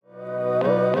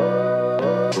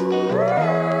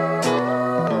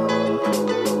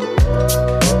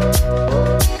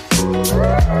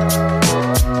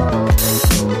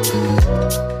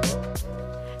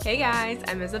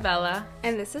I'm Isabella.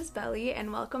 And this is Belly,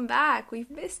 and welcome back. We've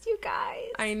missed you guys.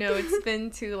 I know, it's been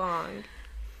too long.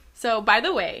 So, by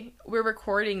the way, we're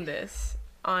recording this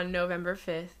on November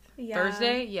 5th. Yeah.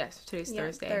 Thursday? Yes, today's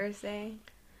Thursday. Thursday.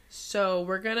 So,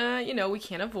 we're gonna, we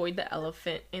can't avoid the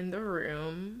elephant in the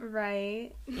room.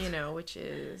 Right. Which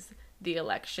is the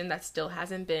election that still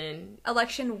hasn't been...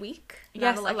 Election week?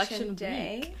 Yes, election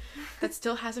day. Week. That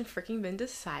still hasn't freaking been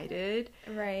decided.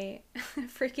 Right.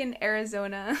 Freaking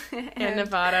Arizona. And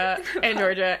Nevada. And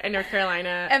Georgia. And North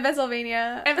Carolina. And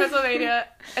Pennsylvania.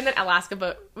 And then Alaska,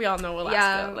 but we all know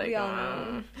Alaska. Yeah, we all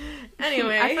know.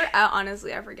 Anyway.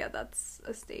 Honestly, I forget that's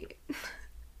a state.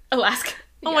 Alaska.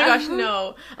 Oh my gosh,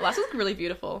 no. Alaska's really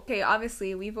beautiful. Okay,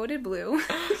 obviously, we voted blue.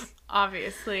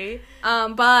 Obviously.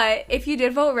 But if you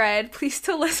did vote red, please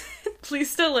still listen.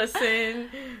 Please still listen.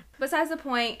 Besides the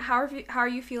point, how are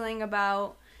you feeling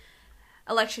about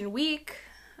election week?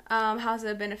 How's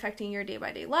it been affecting your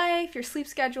day-by-day life, your sleep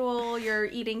schedule, your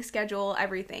eating schedule,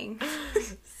 everything?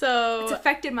 So... It's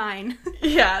affected mine.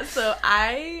 Yeah, so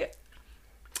I'm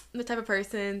the type of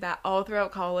person that all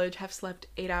throughout college have slept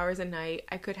 8 hours a night.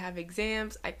 I could have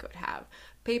exams. I could have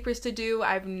papers to do.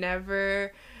 I've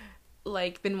never...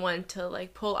 been one to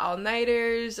pull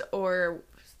all-nighters or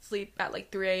sleep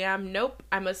at 3 a.m. Nope.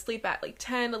 I'm asleep at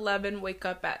 10, 11, wake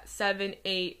up at 7,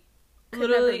 8. Could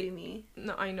never be me.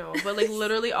 No, I know, but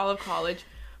literally all of college.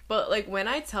 But when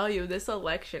I tell you this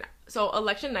election, so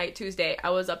election night Tuesday,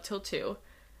 I was up till 2.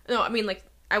 No, I mean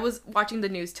I was watching the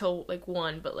news till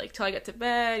 1, but till I get to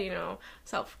bed,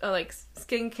 self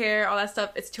skincare, all that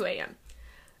stuff, it's 2 a.m.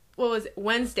 What was it?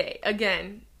 Wednesday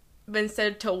again. But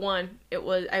instead of till 1,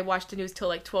 I watched the news till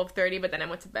 12:30, but then I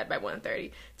went to bed by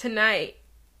 1:30. Tonight,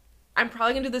 I'm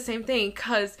probably gonna do the same thing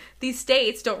because these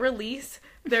states don't release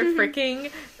their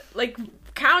freaking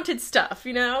counted stuff,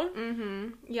 Mm-hmm.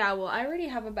 Yeah, well, I already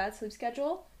have a bad sleep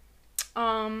schedule.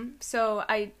 So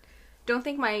I don't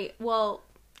think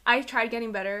I tried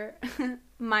getting better.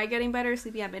 Getting better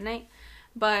sleeping at midnight.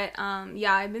 But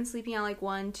yeah, I've been sleeping at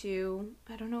 1, 2,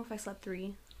 I don't know if I slept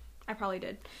 3. I probably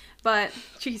did. But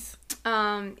jeez.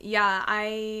 Yeah,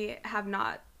 I have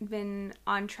not been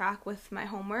on track with my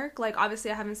homework. Obviously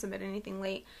I haven't submitted anything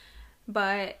late,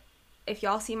 but if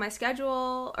y'all see my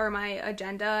schedule or my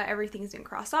agenda, everything's been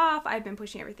crossed off. I've been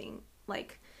pushing everything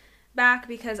back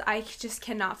because I just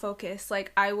cannot focus.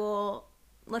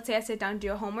 Let's say I sit down to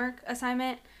do a homework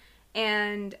assignment,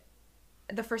 and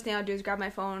the first thing I'll do is grab my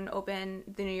phone, open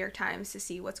the New York Times to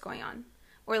see what's going on,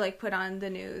 or put on the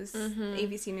news,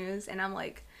 ABC News, and I'm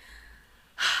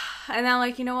and then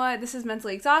I'm you know what? This is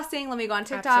mentally exhausting. Let me go on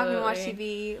TikTok. Absolutely. Let me watch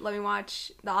TV. Let me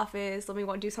watch The Office. Let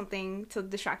me do something to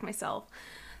distract myself.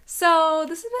 So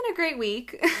this has been a great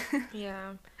week.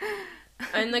 Yeah.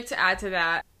 And to add to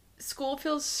that, school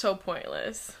feels so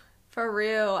pointless. For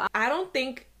real. I don't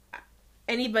think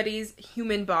anybody's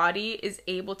human body is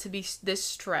able to be this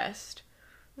stressed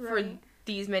for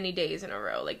these many days in a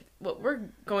row. What we're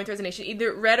going through as a nation,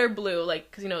 either red or blue,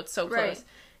 because it's so close. Right.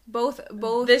 Both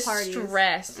this parties.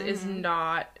 Stress is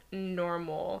not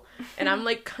normal, and I'm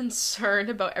concerned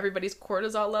about everybody's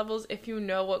cortisol levels. If you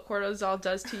know what cortisol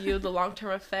does to you, the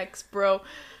long-term effects, bro.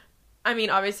 I mean,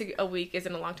 obviously a week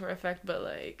isn't a long-term effect, but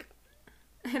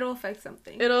it'll affect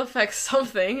something.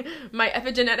 My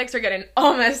epigenetics are getting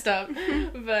all messed up.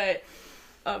 But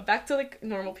back to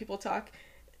normal people talk.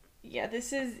 Yeah,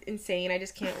 this is insane. I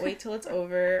just can't wait till it's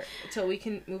over, till we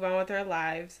can move on with our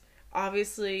lives.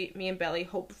 Obviously, me and Belly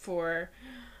hope for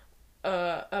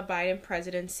a Biden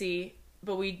presidency,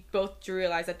 but we both do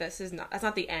realize that that's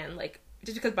not the end.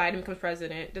 Just because Biden becomes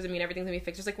president doesn't mean everything's gonna be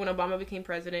fixed. Just when Obama became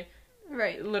president,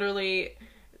 right? Literally,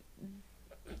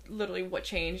 what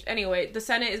changed? Anyway, the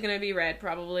Senate is gonna be red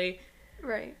probably,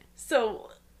 right? So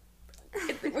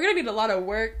we're gonna need a lot of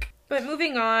work. But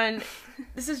moving on,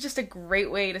 this is just a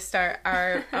great way to start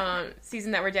our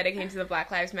season that we're dedicating to the Black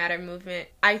Lives Matter movement.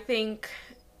 I think.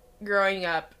 Growing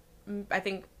up, I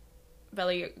think,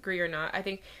 Belly, agree or not, I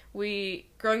think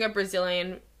growing up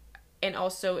Brazilian and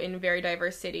also in very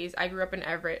diverse cities, I grew up in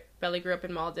Everett, Belly grew up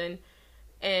in Malden,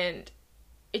 and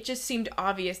it just seemed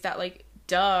obvious that,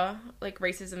 duh,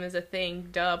 racism is a thing,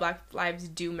 duh, Black lives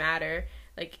do matter.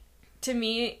 To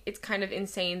me, it's kind of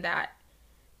insane that,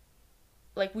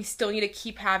 we still need to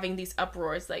keep having these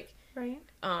uproars, Right.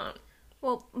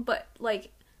 Well, but,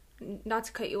 not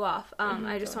to cut you off,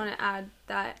 I just want to add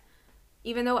that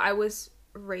even though I was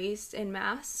raised in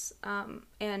Mass, and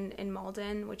in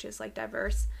Malden, which is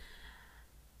diverse,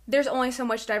 there's only so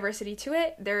much diversity to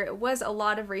it. There was a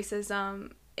lot of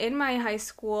racism in my high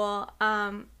school.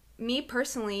 Me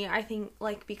personally, I think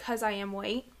because I am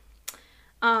white,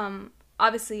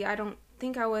 obviously I don't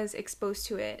think I was exposed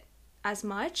to it as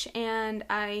much, and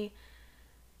I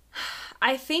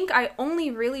think I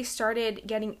only really started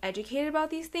getting educated about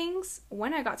these things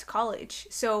when I got to college.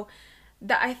 So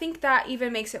I think that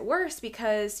even makes it worse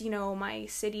because, you know, my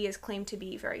city is claimed to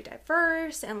be very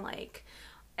diverse and like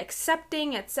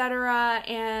accepting, etc.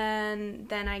 And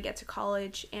then I get to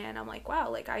college and I'm like,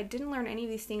 wow, like I didn't learn any of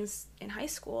these things in high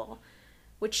school,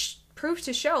 which proves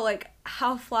to show like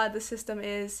how flawed the system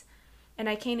is. And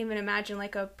I can't even imagine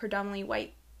like a predominantly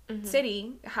white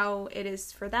city, how it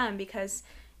is for them, because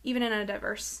even in a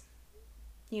diverse,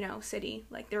 you know, city,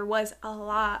 like there was a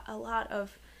lot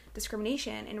of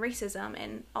discrimination and racism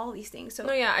and all these things. So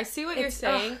no, yeah, I see what you're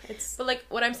saying. But like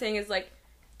what I'm saying is like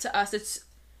to us, it's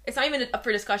not even up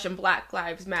for discussion. Black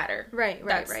lives matter. Right.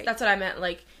 That's what I meant.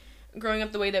 Like growing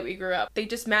up the way that we grew up, they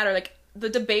just matter. Like the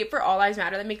debate for all lives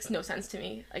matter, that makes no sense to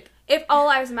me. Like if all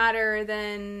lives matter,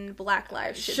 then Black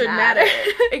lives should matter.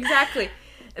 Exactly.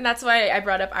 And that's why I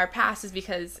brought up our past, is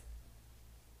because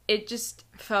it just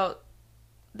felt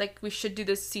like we should do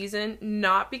this season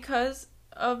not because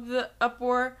of the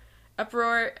uproar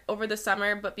over the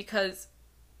summer, but because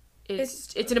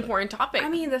it's an important topic. I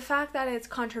mean, the fact that it's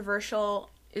controversial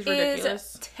is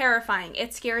ridiculous. Is terrifying.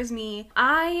 It scares me.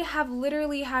 I have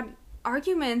literally had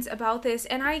arguments about this,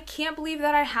 and I can't believe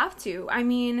that I have to. I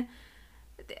mean,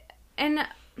 and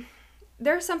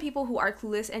there are some people who are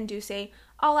clueless and do say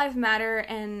all lives matter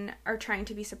and are trying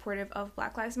to be supportive of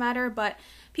Black Lives Matter, but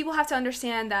people have to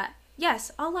understand that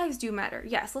yes, all lives do matter.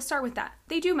 Yes, let's start with that.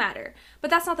 They do matter. But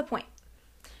that's not the point.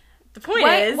 The point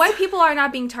is... white people are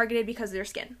not being targeted because of their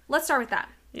skin. Let's start with that.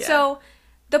 Yeah. So,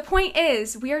 the point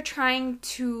is, we are trying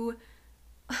to...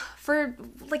 For,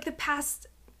 like, the past,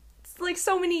 like,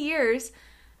 so many years,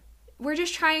 we're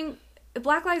just trying...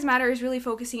 Black Lives Matter is really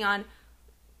focusing on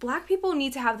Black people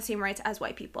need to have the same rights as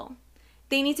white people.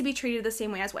 They need to be treated the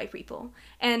same way as white people.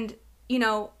 And, you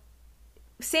know...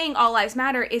 saying all lives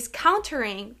matter is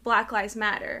countering Black Lives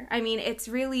Matter. I mean, it's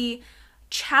really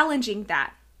challenging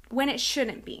that when it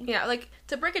shouldn't be. Yeah, like,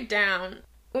 to break it down,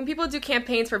 when people do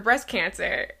campaigns for breast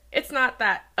cancer, it's not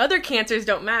that other cancers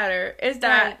don't matter. It's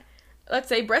that, right. Let's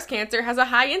say, breast cancer has a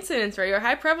high incidence rate or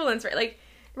high prevalence rate. Like,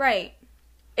 right.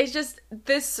 It's just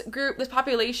this group, this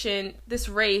population, this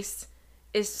race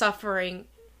is suffering.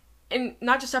 And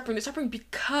not just suffering, they're suffering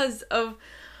because of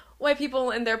white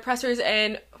people and their oppressors,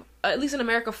 and at least in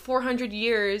America, 400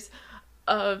 years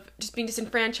of just being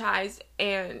disenfranchised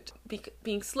and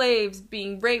being slaves,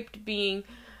 being raped, being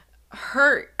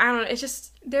hurt. I don't know. It's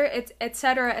just... It's et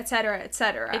cetera, et cetera, et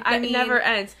cetera. It never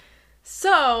ends.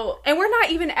 So... And we're not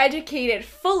even educated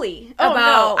fully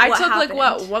about I what took, happened.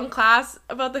 like, one class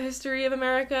about the history of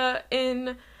America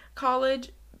in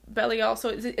college. Belly also.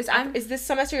 Is this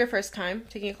semester your first time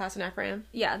taking a class in FRAM?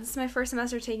 Yeah, this is my first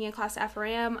semester taking a class at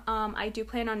FRAM. I do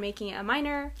plan on making it a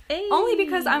minor. Hey. Only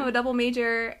because I'm a double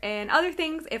major and other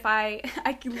things. If I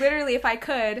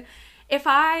could, if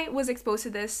I was exposed to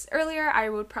this earlier, I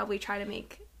would probably try to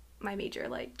make my major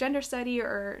like gender study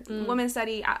or women's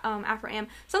study, FRAM,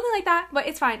 something like that. But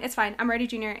it's fine. I'm already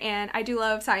junior and I do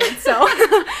love science. So,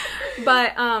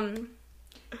 but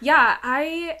yeah,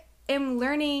 I am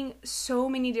learning so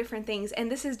many different things,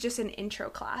 and this is just an intro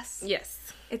class.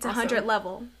 Yes. It's 100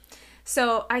 level.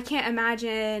 So I can't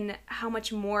imagine how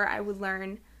much more I would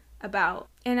learn about.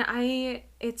 And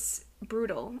it's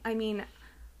brutal. I mean,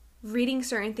 reading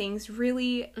certain things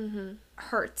really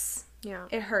hurts. Yeah.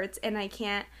 It hurts, and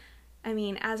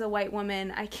as a white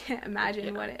woman, I can't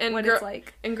imagine what it's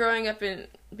like. And growing up and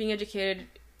being educated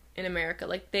in America,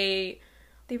 like they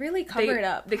really cover it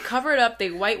up. They cover it up. They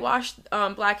whitewash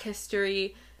Black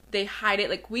history. They hide it.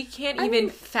 Like, we can't even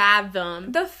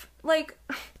fathom. The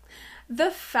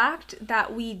fact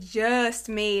that we just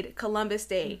made Columbus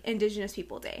Day Indigenous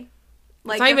People Day.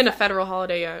 Like, it's not even a federal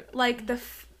holiday yet.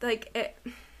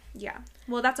 Yeah.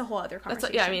 Well, that's a whole other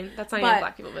conversation. That's not even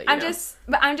Black people, but I'm just,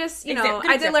 I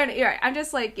did learn it. You're right. I'm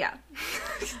just like, yeah.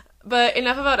 But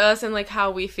enough about us and, like, how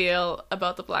we feel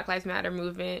about the Black Lives Matter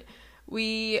movement.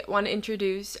 We want to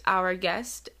introduce our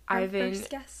guest, Ivan.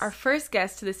 Our first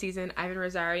guest to the season, Ivan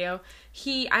Rosario.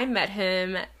 I met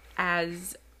him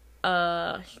as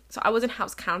so I was in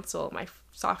house council my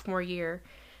sophomore year.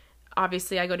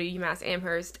 Obviously, I go to UMass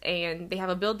Amherst, and they have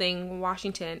a building in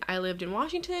Washington. I lived in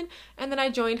Washington, and then I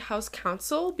joined house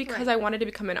council because I wanted to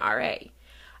become an RA.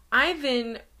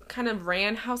 Ivan kind of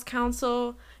ran house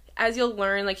council. As you'll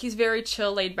learn, like, he's very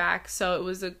chill, laid back, so it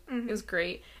was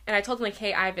great. And I told him, like,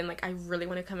 hey, Ivan, like, I really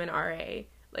want to come in RA.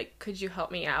 Like, could you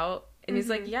help me out? And he's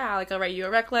like, yeah, like, I'll write you a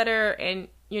rec letter, and,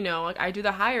 you know, like, I do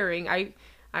the hiring.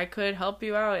 I could help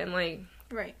you out, and, like...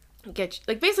 Right.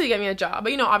 basically get me a job.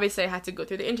 But, obviously I had to go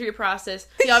through the interview process.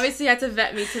 He obviously had to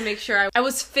vet me to make sure I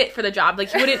was fit for the job. Like,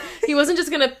 he wasn't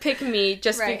just gonna pick me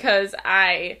just because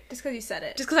just because you said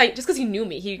it. Just because he knew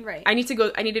me. I needed to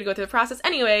go through the process.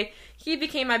 Anyway, he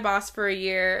became my boss for a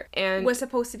year and was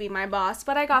supposed to be my boss,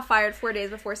 but I got fired 4 days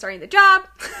before starting the job.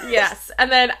 Yes.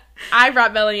 And then I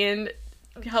brought Belly in,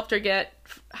 helped her get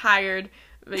hired.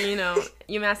 But,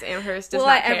 UMass Amherst does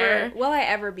not care. Will I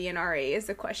ever be an RA is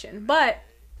the question. But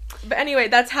anyway,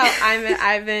 that's how I met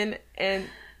Ivan, and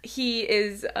he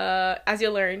is, as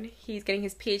you'll learn, he's getting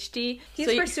his PhD.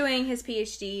 He's pursuing his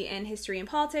PhD in history and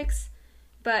politics,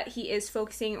 but he is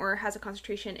focusing or has a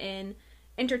concentration in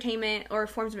entertainment or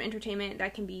forms of entertainment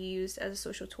that can be used as a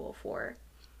social tool for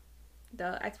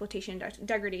the exploitation,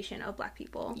 degradation of Black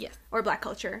people. Yes. Or Black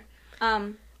culture.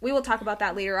 We will talk about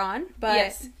that later on, but...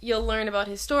 Yes, you'll learn about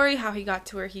his story, how he got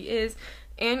to where he is,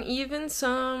 and even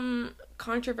some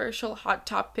controversial hot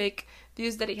topic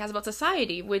views that he has about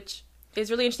society, which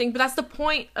is really interesting. But that's the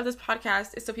point of this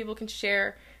podcast, is so people can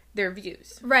share their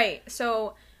views. Right.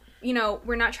 So,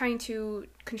 we're not trying to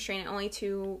constrain it only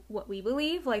to what we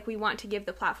believe. Like, we want to give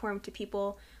the platform to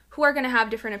people who are going to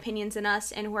have different opinions than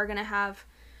us and who are going to have,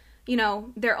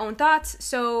 their own thoughts.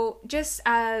 So, just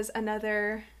as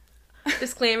another...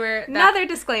 disclaimer. Another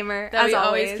disclaimer, that we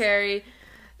always carry.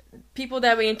 People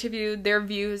that we interviewed, their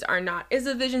views are not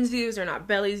Vision's views, they're not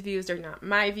Belly's views, they're not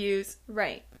my views.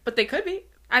 Right. But they could be.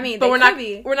 I mean, but we're not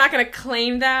going to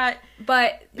claim that.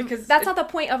 But because that's not the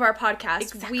point of our podcast.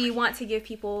 Exactly. We want to give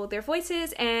people their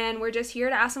voices, and we're just here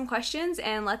to ask them questions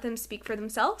and let them speak for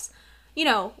themselves.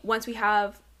 Once we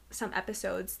have some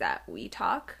episodes that we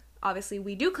talk, obviously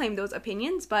we do claim those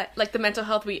opinions, but... Like the mental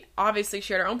health, we obviously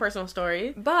shared our own personal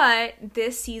story. But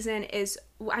this season is...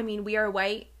 we are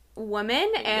white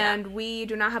women, and we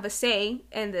do not have a say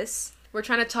in this. We're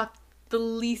trying to talk the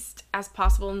least as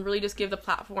possible and really just give the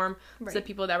platform to the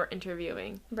people that we're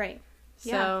interviewing. Right.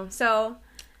 So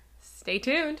stay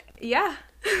tuned. Yeah.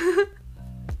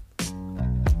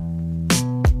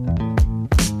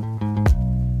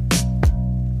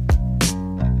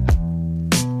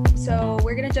 So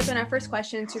we're going to jump in our first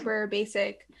question, super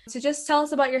basic. So just tell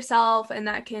us about yourself, and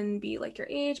that can be like your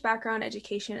age, background,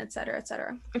 education, etc.,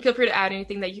 etc. And feel free to add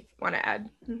anything that you want to add.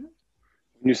 Mm-hmm.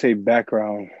 When you say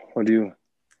background, what do you...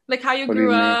 Like how you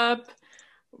grew up,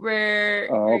 where...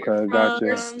 Oh, okay,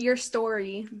 gotcha. Your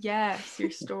story. Yes,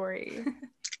 your story.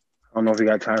 I don't know if we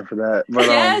got time for that. But,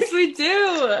 yes, we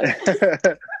do!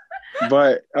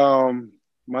 But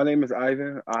my name is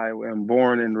Ivan. I am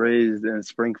born and raised in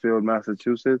Springfield,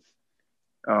 Massachusetts.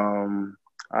 I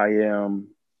am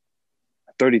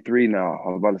 33 now. I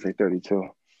was about to say 32.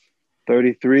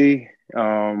 33.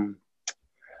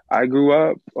 I grew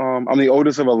up, I'm the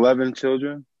oldest of 11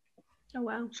 children. Oh,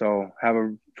 wow. So have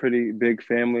a pretty big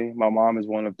family. My mom is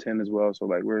one of 10 as well. So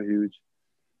we're huge.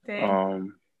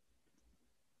 Dang.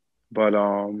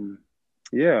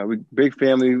 Yeah, big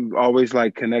family, always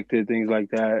connected, things like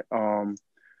that.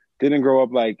 Didn't grow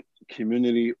up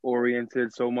community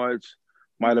oriented so much.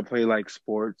 Might have played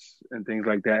sports and things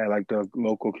like that at the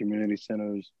local community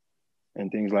centers and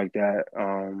things like that.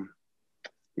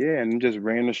 And just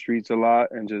ran the streets a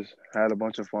lot and just had a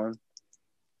bunch of fun.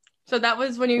 So that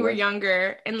was when you were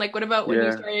younger. And what about when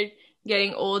you started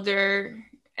getting older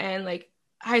and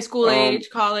high school age,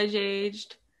 college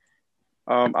aged?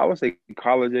 I would say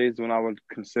college age when I would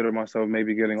consider myself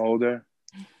maybe getting older.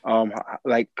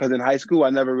 Because in high school, I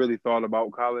never really thought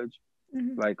about college.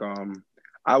 Mm-hmm.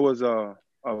 I was a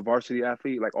varsity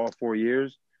athlete all 4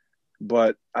 years,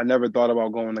 but I never thought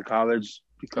about going to college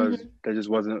because that just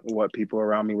wasn't what people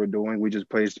around me were doing. We just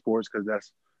played sports because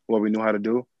that's what we knew how to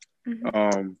do.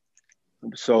 Mm-hmm.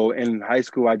 So in high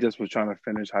school, I just was trying to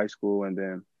finish high school and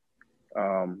then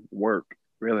work,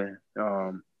 really.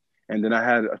 And then I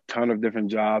had a ton of different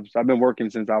jobs. I've been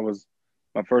working since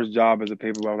my first job as a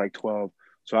paper boy, I was 12.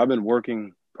 So I've been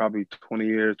working probably 20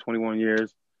 years, 21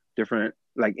 years, different,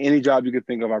 any job you could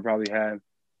think of, I probably had.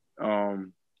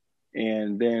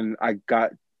 And then I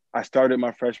started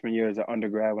my freshman year as an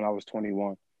undergrad when I was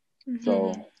 21. Mm-hmm.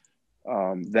 So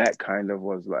that kind of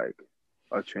was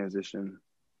a transition.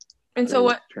 And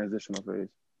so transitional phase.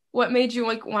 What made you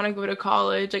want to go to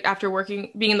college after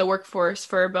being in the workforce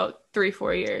for about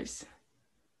 3-4 years?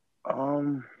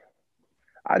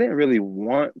 I didn't really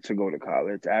want to go to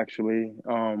college, actually.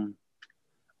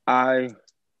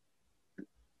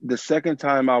 The second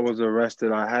time I was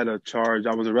arrested, I had a charge.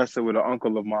 I was arrested with an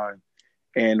uncle of mine,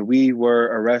 and we were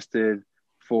arrested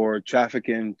for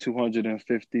trafficking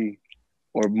 250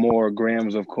 or more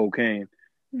grams of cocaine.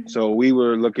 Mm-hmm. So we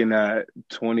were looking at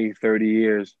 20, 30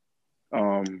 years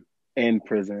in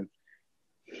prison.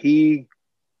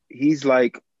 he's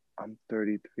like, I'm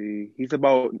 33. He's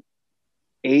about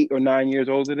 8 or 9 years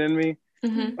older than me.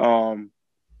 Mm-hmm.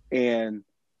 And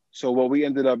so what we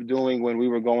ended up doing when we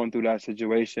were going through that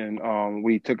situation,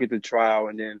 we took it to trial,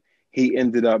 and then he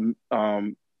ended up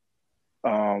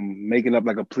making up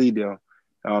like a plea deal.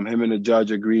 Him and the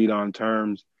judge agreed on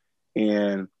terms,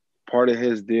 and part of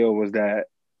his deal was that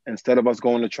instead of us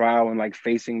going to trial and like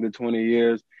facing the 20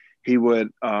 years, he would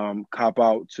cop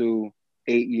out to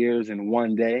 8 years in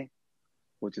one day,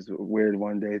 which is a weird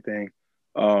one day thing.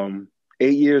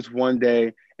 8 years, one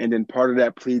day. And then part of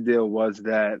that plea deal was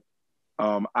that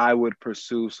I would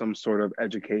pursue some sort of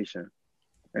education.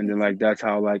 And then like, that's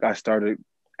how like I started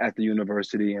at the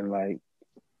university. And like,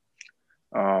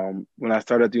 when I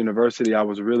started at the university, I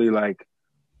was really like,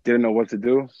 didn't know what to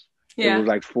do. It Yeah. was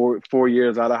like four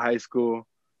years out of high school.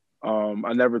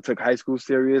 I never took high school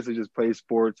serious. I just played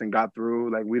sports and got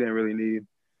through. Like we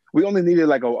only needed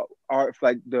like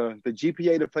the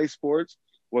GPA to play sports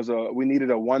we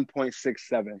needed a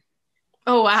 1.67.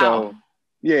 Oh wow. So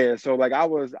yeah, so like I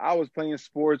was playing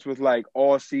sports with like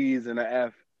all C's and an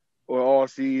F, or all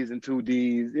C's and two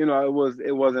D's. You know, it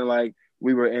wasn't like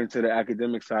we were into the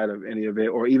academic side of any of it,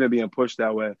 or even being pushed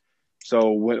that way.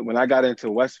 So when I got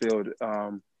into Westfield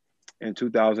in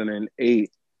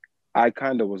 2008, I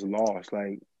kind of was lost.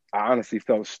 Like I honestly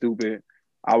felt stupid.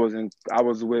 I was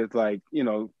with like,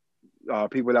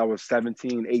 people that was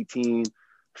 17, 18,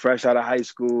 fresh out of high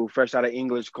school, fresh out of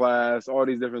English class, all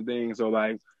these different things. So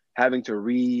like having to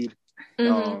read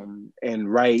and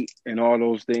write and all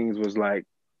those things was like,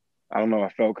 I don't know, I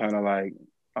felt kind of like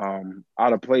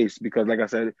out of place, because like I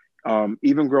said,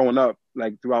 even growing up,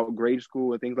 like throughout grade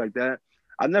school and things like that,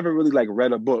 I never really like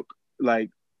read a book.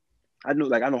 Like I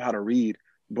know how to read,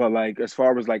 but like as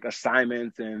far as like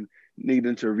assignments and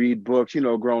needing to read books,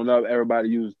 growing up, everybody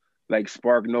used like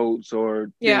Spark Notes or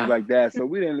things Yeah. like that. So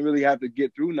we didn't really have to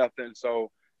get through nothing.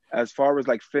 So as far as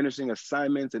like finishing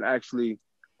assignments and actually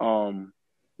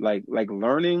like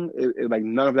learning, like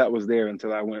none of that was there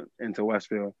until I went into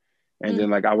Westfield. And then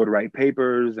like I would write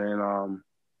papers and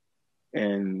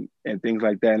things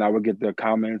like that, and I would get the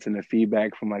comments and the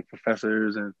feedback from like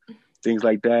professors and things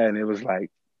like that, and it was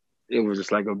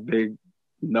just like a big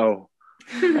no.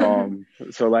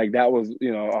 So like that was,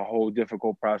 a whole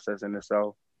difficult process in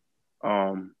itself.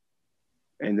 And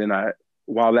then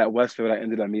while at Westfield, I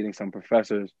ended up meeting some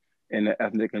professors in the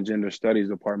ethnic and gender studies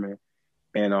department,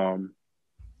 and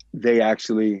they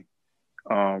actually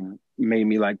made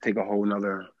me like take a whole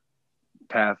nother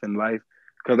path in life.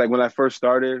 Because like when I first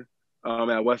started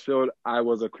at Westfield, I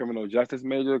was a criminal justice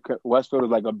major. Westfield is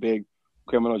like a big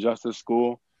criminal justice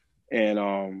school, and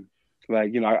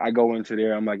I go into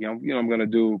there. I'm like, I'm gonna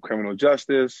do criminal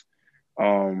justice.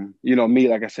 Me,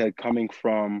 like I said, coming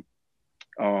from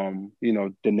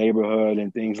the neighborhood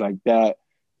and things like that,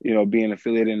 being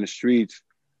affiliated in the streets,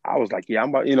 I was like, yeah, I'm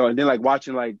about, and then like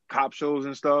watching like cop shows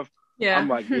and stuff. Yeah. I'm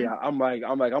like, yeah, I'm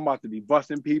about to be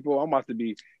busting people. I'm about to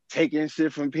be taking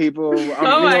shit from people.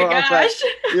 Oh my gosh.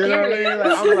 You know what I mean?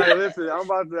 Like, I'm like, listen,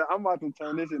 I'm about to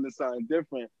turn this into something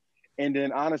different. And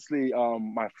then honestly,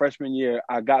 my freshman year,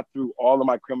 I got through all of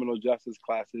my criminal justice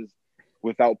classes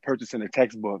without purchasing a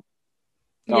textbook.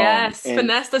 Yes,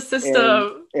 finesse the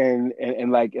system. And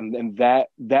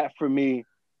that for me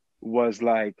was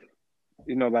like,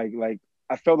 like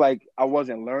I felt like I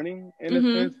wasn't learning in a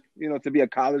sense, to be a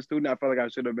college student. I felt like I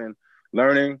should have been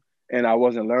learning, and I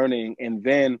wasn't learning. And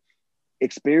then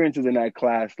experiences in that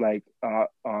class, like it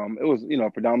was,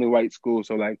 predominantly white school.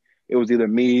 So like it was either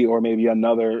me or maybe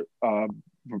another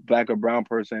black or brown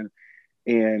person.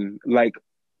 And like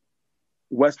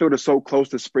Westfield is so close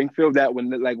to Springfield that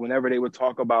whenever they would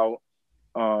talk about,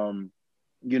 like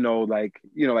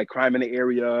crime in the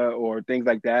area or things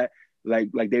like that,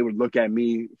 like they would look at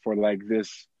me for like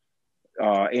this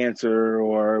answer,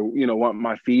 or want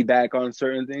my feedback on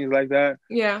certain things like that.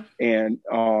 Yeah. And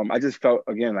I just felt,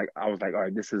 again, like I was like, all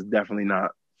right, this is definitely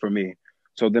not for me.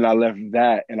 So then I left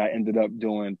that and I ended up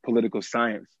doing political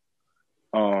science.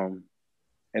 And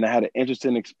I had an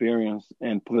interesting experience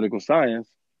in political science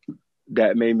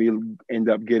that made me end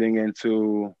up getting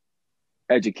into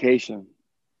education.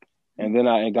 And then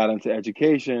I got into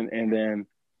education, and then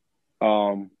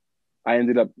I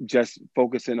ended up just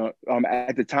focusing on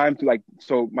at the time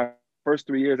so my first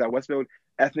 3 years at Westfield,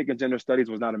 ethnic and gender studies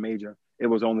was not a major. It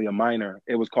was only a minor.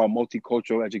 It was called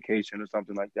multicultural education or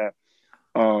something like that.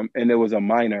 And it was a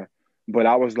minor. But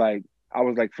I was like,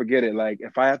 forget it. Like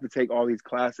if I have to take all these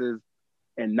classes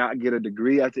and not get a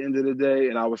degree at the end of the day,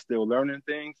 and I was still learning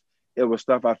things, it was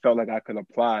stuff I felt like I could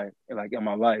apply like in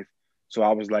my life. So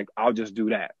I was like, I'll just do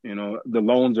that. You know, the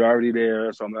loans are already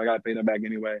there, so I got to pay them back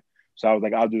anyway. So I was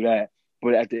like, I'll do that.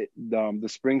 But at the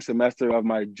spring semester of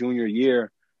my junior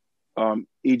year,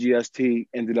 EGST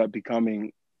ended up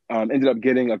getting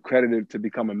accredited to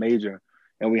become a major,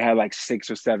 and we had like 6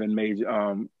 or 7 major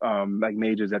like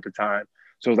majors at the time.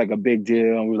 So it was like a big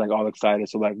deal, and we were like all excited.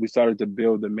 So like we started to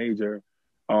build the major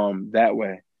that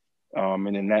way,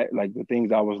 and then that like the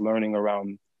things I was learning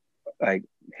around like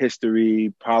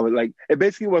history, like it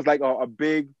basically was like a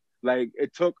big like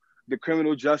it took the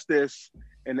criminal justice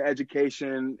and the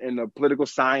education and the political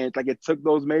science, like it took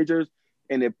those majors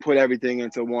and it put everything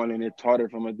into one and it taught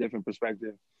it from a different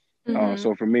perspective.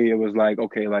 So for me, it was like,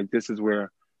 okay, like this is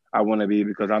where I want to be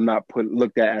because I'm not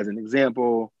looked at as an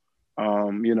example.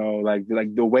 You know, like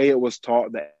the way it was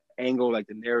taught, the angle, like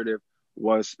the narrative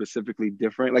was specifically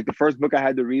different. Like the first book I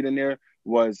had to read in there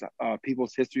was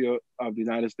People's History of the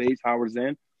United States, Howard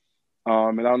Zinn.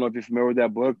 And I don't know if you're familiar with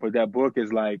that book, but that book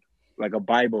is like a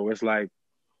Bible. It's like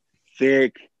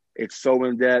thick, it's so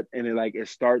in depth, and it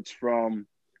starts from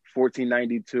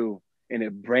 1492 and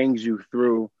it brings you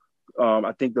through.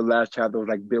 I think the last chapter was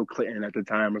like Bill Clinton at the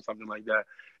time or something like that,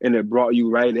 and it brought you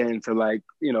right into like,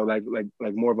 you know, like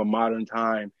more of a modern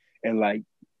time and like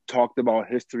talked about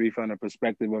history from the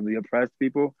perspective of the oppressed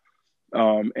people,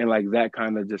 and like that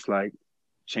kind of just like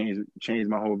changed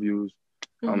my whole views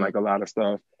on like a lot of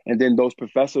stuff. And then those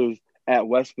professors at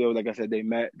Westfield, like I said, I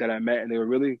met, and they were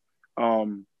really,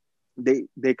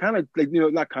 they kind of like, you know,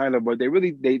 not kind of, but they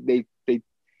really they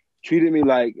treated me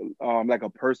like a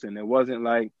person. It wasn't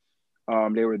like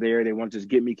they were there, they want to just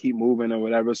get me keep moving or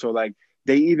whatever. So like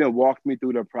they even walked me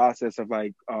through the process of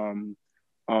like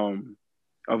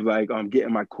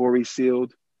getting my Corey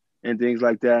sealed and things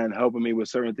like that, and helping me with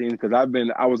certain things because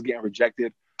I was getting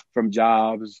rejected from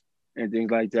jobs and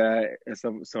things like that. And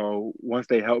so once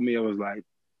they helped me, it was like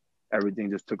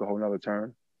everything just took a whole nother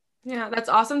turn. Yeah, that's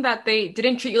awesome that they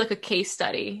didn't treat you like a case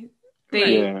study.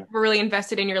 They were really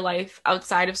invested in your life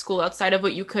outside of school, outside of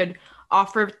what you could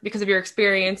offer because of your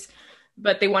experience.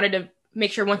 But they wanted to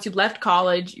make sure once you left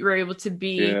college, you were able to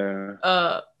be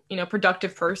a, you know,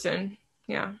 productive person.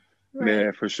 Yeah. Right.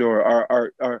 Yeah, for sure.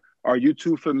 Are you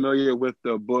two familiar with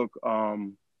the book?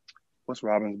 What's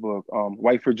Robin's book?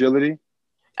 White Fragility.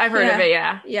 I've heard of it.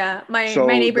 Yeah. Yeah. My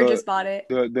neighbor just bought it.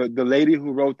 The lady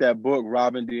who wrote that book,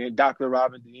 Dr.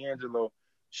 Robin DiAngelo,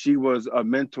 she was a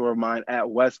mentor of mine at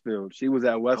Westfield. She was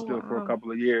at Westfield for a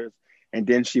couple of years, and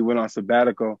then she went on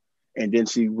sabbatical, and then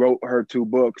she wrote her 2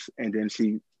 books, and then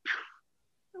she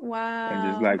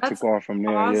and just like took off from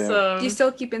there. Awesome. Yeah. Do you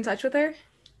still keep in touch with her?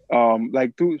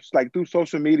 Like through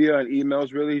social media and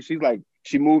emails. Really,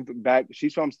 she moved back.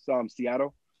 She's from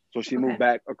Seattle, so she moved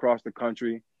back across the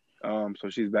country. So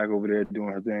she's back over there doing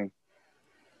her thing.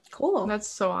 Cool. That's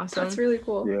so awesome. That's really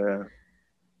cool. Yeah.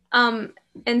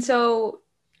 And so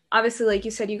obviously, like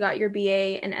you said, you got your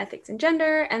BA in ethics and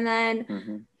gender, and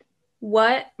then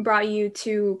what brought you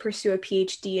to pursue a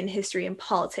PhD in history and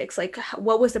politics? Like,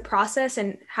 what was the process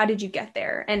and how did you get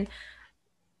there? And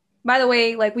by the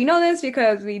way, like, we know this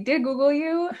because we did Google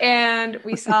you and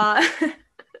we saw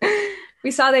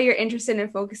that you're interested in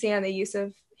focusing on the use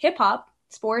of hip hop,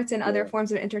 sports, and other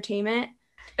forms of entertainment.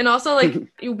 And also, like,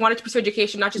 you wanted to pursue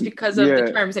education, not just because of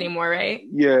the terms anymore, right?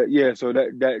 Yeah. So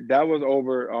that was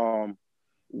over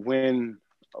when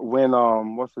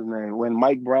what's his name? When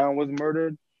Mike Brown was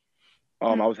murdered.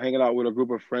 I was hanging out with a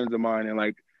group of friends of mine, and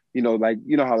like, you know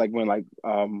how like when like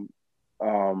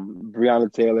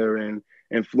Breonna Taylor and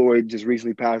Floyd just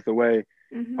recently passed away,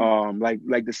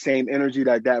 like the same energy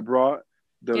that brought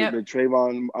the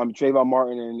Trayvon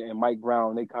Martin and Mike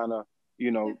Brown, they kind of, you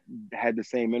know, had the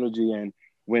same energy. And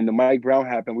when the Mike Brown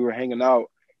happened, we were hanging out,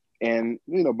 and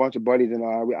you know, a bunch of buddies and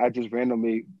I just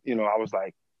randomly, you know, I was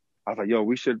like, yo,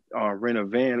 we should rent a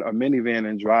minivan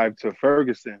and drive to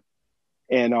Ferguson.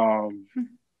 And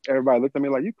everybody looked at me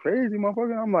like, you crazy,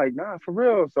 motherfucker? I'm like, nah, for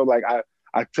real. So like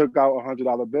I took out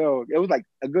 $100 bill. It was like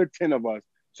a good 10 of us.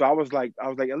 So I was like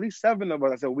at least 7 of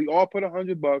us. I said, we all put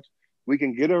 $100. We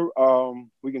can get a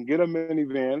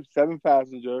minivan, 7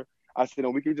 passenger. I said,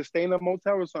 and we can just stay in a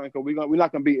motel or something, because we're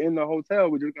not gonna be in the hotel.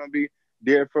 We're just gonna be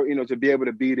there for, you know, to be able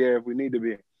to be there if we need to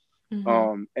be.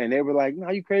 And they were like,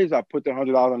 no, you crazy. I put the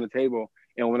 $100 on the table.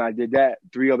 And when I did that,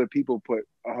 3 other people put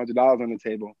 $100 on the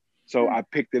table. So I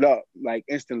picked it up like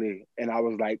instantly, and I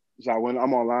was like, so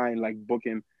I'm online like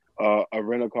booking a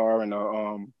rental car and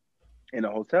in a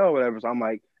hotel or whatever. So I'm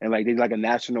like, and like they like a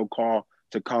national call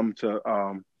to come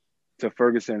to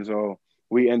Ferguson. So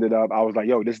we ended up, I was like,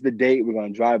 yo, this is the date. We're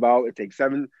gonna drive out. It takes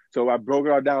 7. So I broke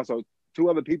it all down. So 2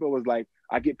 other people was like,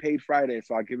 I get paid Friday,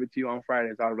 so I give it to you on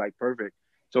Friday. So I was like, perfect.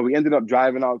 So we ended up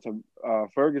driving out to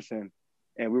Ferguson,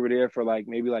 and we were there for like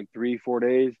maybe like 3-4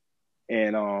 days,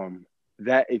 and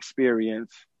that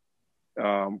experience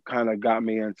kind of got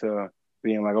me into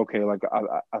being like, okay, like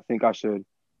I think I should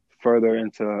further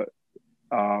into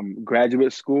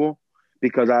graduate school,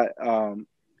 because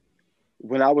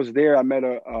when I was there, I met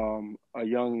a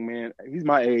young man. He's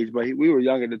my age, but we were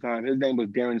young at the time. His name was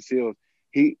Darren Seals.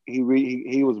 He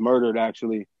was murdered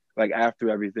actually, like after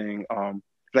everything.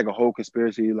 It's like a whole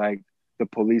conspiracy. Like the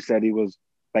police said he was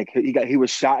like he was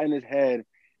shot in his head,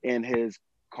 and his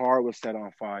car was set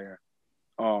on fire.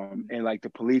 And like the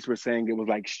police were saying it was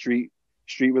like street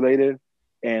related,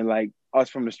 and like us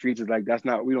from the streets is like, that's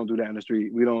not, we don't do that in the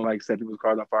street. We don't like set people's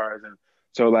cars on fire. And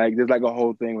so like there's like a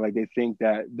whole thing, like they think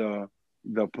that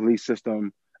the police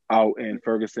system out in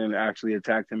Ferguson actually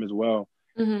attacked him as well.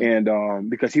 Mm-hmm. And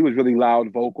because he was really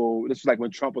loud, vocal. This was like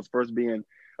when Trump was first being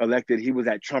elected. He was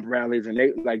at Trump rallies, and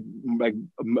they like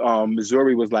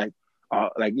Missouri was like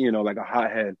you know, like a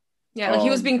hothead. Yeah, like he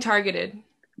was being targeted.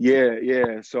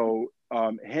 Yeah. So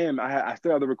I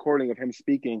still have the recording of him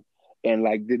speaking, and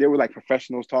like they were like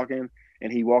professionals talking,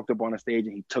 and he walked up on a stage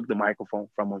and he took the microphone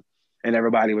from him, and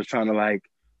everybody was trying to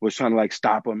like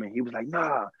stop him, and he was like,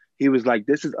 nah. He was like,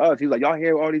 this is us. He was like, y'all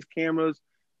hear all these cameras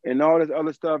and all this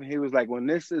other stuff. And he was like, when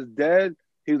this is dead,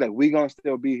 he was like, we gonna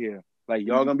still be here. Like,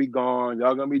 y'all gonna be gone.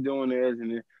 Y'all gonna be doing this.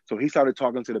 And then, so he started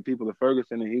talking to the people of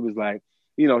Ferguson, and he was like,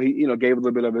 he gave a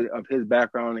little bit of his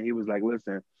background, and he was like,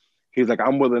 listen, he was like,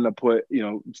 I'm willing to put,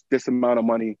 this amount of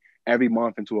money every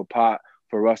month into a pot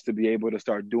for us to be able to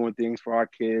start doing things for our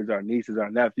kids, our nieces,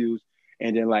 our nephews.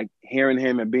 And then like hearing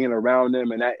him and being around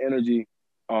them, and that energy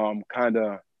kind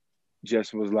of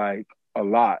just was like a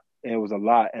lot. And it was a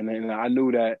lot. And then I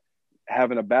knew that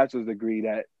having a bachelor's degree,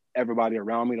 that everybody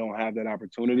around me don't have that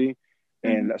opportunity.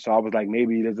 And so I was like,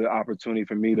 maybe there's an opportunity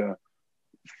for me to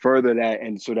further that,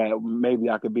 and so that maybe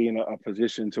I could be in a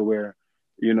position to where,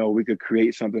 we could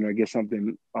create something or get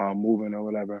something moving or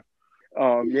whatever.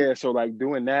 Yeah, so like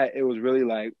doing that, it was really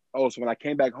like, so when I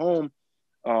came back home,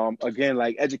 again,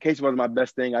 like education wasn't my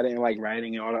best thing. I didn't like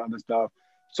writing and all that other stuff.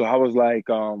 So I was like,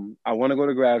 I want to go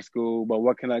to grad school, but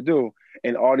what can I do?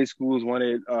 And all these schools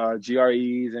wanted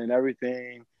GREs and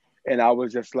everything. And I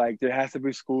was just like, there has to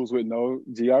be schools with no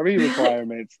GRE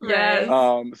requirements. Yes.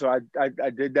 So I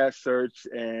did that search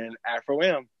in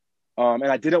Afro-Am. And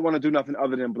I didn't want to do nothing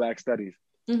other than Black studies.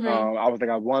 Mm-hmm. I was like,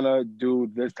 I want to do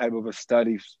this type of a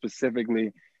study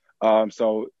specifically.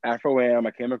 So Afro-Am,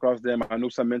 I came across them. I knew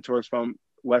some mentors from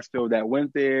Westfield that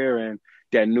went there, and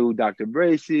that knew Dr.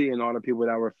 Bracy and all the people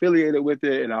that were affiliated with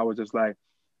it. And I was just like,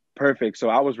 perfect. So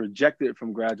I was rejected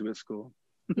from graduate school.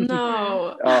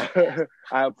 No.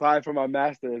 I applied for my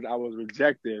master's. I was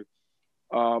rejected.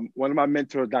 One of my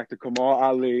mentors, Dr. Kamal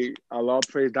Ali, I love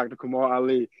praise Dr. Kamal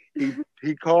Ali.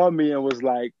 He called me and was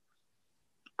like,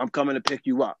 I'm coming to pick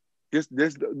you up. This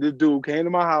dude came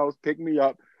to my house, picked me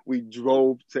up. We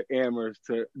drove to Amherst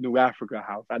to New Africa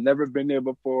House. I'd never been there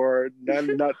before,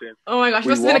 nothing. Oh my gosh,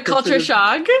 must have been a culture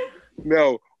shock.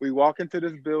 No, we walk into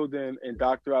this building, and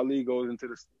Dr. Ali goes into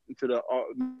the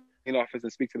main office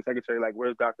and speaks to the secretary, like,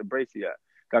 where's Dr. Bracy at?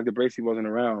 Dr. Bracy wasn't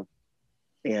around.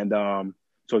 And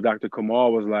so Dr.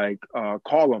 Kamal was like,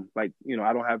 call him. Like,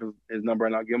 I don't have his number,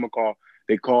 and I'll give him a call.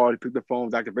 They called, he picked the phone.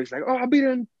 Dr. Bracy's like, I'll be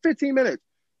there in 15 minutes.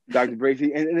 Dr.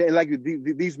 Bracy, and like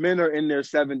these men are in their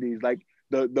 70s, like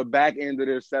the back end of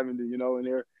their 70s,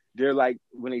 and they're like,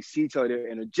 when they see each other, they're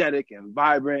energetic and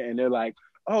vibrant, and they're like,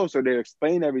 oh, so they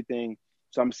explain everything.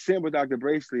 So I'm sitting with Dr.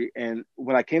 Bracy, and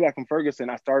when I came back from Ferguson,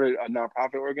 I started a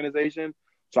nonprofit organization.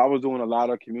 So I was doing a lot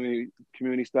of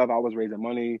community stuff. I was raising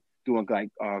money, doing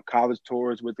like college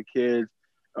tours with the kids,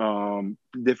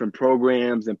 different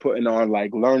programs, and putting on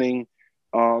like learning,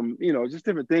 just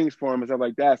different things for them and stuff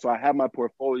like that. So I have my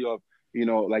portfolio of,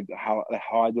 like how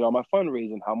I did all my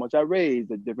fundraising, how much I raised,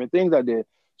 the different things I did.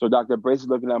 So Dr. Brace is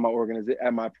looking at my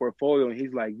at my portfolio, and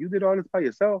he's like, you did all this by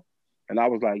yourself? And I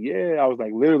was like, yeah. I was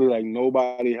like, literally, like,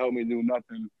 nobody helped me do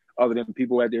nothing other than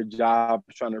people at their job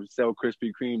trying to sell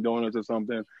Krispy Kreme donuts or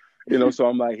something, So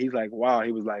I'm like, he's like, wow.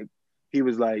 He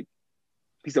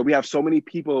said, we have so many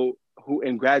people who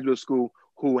in graduate school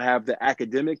who have the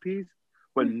academic piece,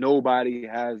 but nobody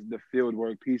has the field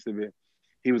work piece of it.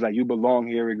 He was like, you belong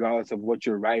here regardless of what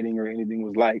your writing or anything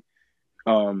was like.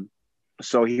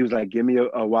 So he was like, give me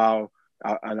a while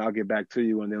and I'll get back to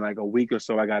you. And then like a week or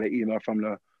so, I got an email from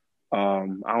the, I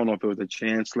don't know if it was the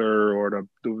chancellor or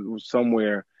the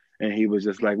somewhere. And he was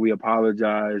just like, we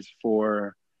apologize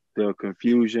for the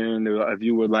confusion. If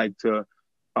you would like to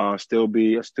still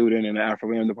be a student in the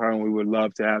Afro-Am department, we would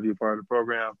love to have you part of the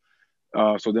program.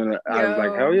 So then I was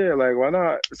like, hell yeah, like, why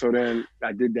not? So then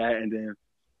I did that. And then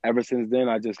ever since then,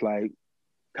 I just like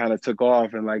kind of took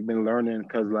off and like been learning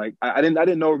because like I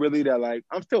didn't know really that like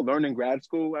I'm still learning grad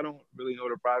school. I don't really know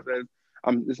the process.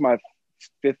 This is my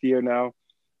fifth year now,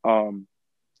 um,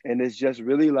 and it's just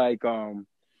really like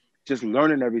just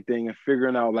learning everything and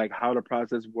figuring out like how the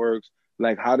process works,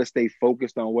 like how to stay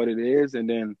focused on what it is, and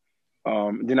then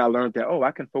I learned that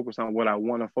I can focus on what I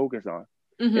want to focus on.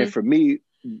 Mm-hmm. And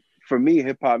for me,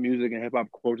 hip hop music and hip hop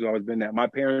culture has always been that. My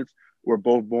parents were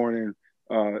both born in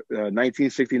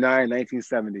 1969,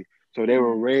 1970, so they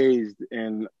were raised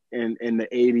in the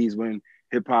 80s when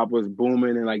hip hop was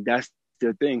booming and like that's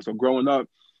their thing. So growing up,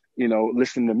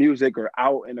 listening to music or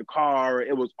out in the car,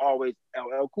 it was always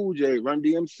LL Cool J, Run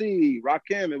DMC,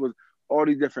 Rakim. It was all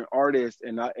these different artists,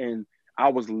 and I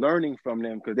was learning from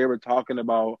them because they were talking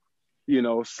about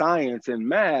science and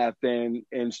math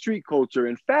and street culture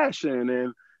and fashion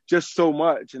and just so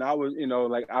much. And I was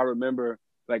like I remember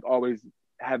like always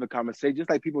having conversations, just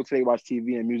like people today watch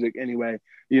TV and music anyway.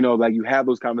 Like you have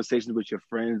those conversations with your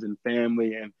friends and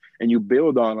family, and you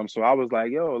build on them. So I was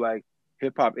like, yo, like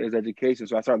hip hop is education.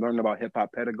 So I started learning about hip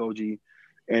hop pedagogy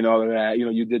and all of that.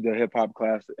 You did the hip hop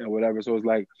class and whatever. So it was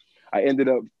like I ended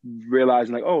up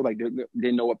realizing like, like they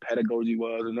didn't know what pedagogy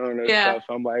was and none of that stuff.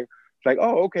 So I'm like,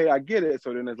 oh, okay, I get it.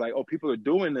 So then it's like, people are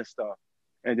doing this stuff.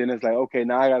 And then it's like, okay,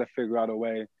 now I got to figure out a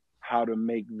way how to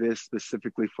make this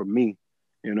specifically for me.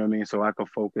 You know what I mean? So I could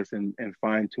focus and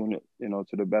fine tune it,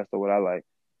 to the best of what I like.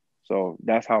 So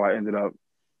that's how I ended up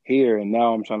here. And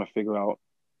now I'm trying to figure out.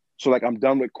 So like I'm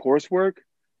done with coursework,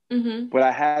 but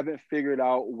I haven't figured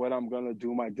out what I'm going to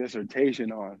do my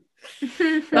dissertation on.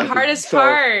 The hardest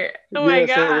part. Oh my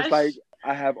gosh. So it's like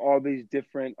I have all these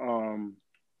different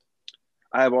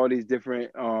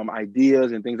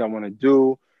ideas and things I want to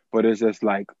do, but it's just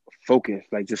like focus,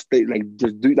 like just stay, like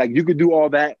just do, like you could do all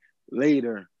that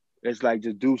later. It's like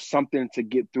just do something to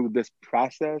get through this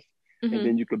process, and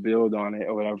then you could build on it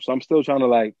or whatever. So I'm still trying to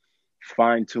like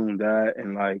fine tune that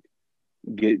and like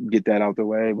get that out the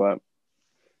way, but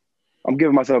I'm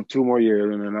giving myself 2 more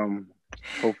years, and then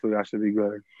hopefully I should be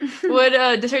good. Would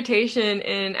a dissertation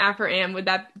in Afro-Am,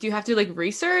 do you have to like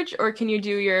research, or can you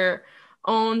do your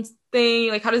own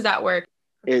thing? Like, how does that work?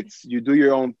 It's you do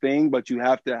your own thing, but you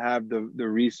have to have the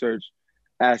research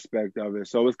aspect of it.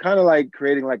 So it's kind of like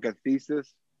creating like a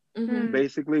thesis,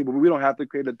 basically. But we don't have to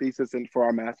create a thesis for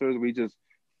our masters. We just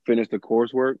finish the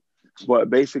coursework.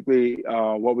 But basically,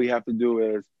 what we have to do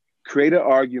is create an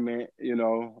argument,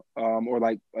 or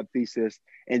like a thesis,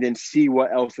 and then see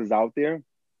what else is out there,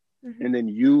 and then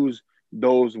use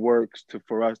those works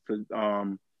for us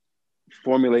to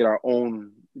formulate our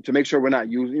own, to make sure we're not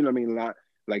using, not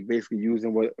like basically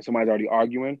using what somebody's already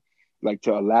arguing, like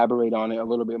to elaborate on it a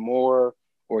little bit more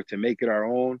or to make it our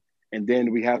own. And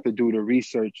then we have to do the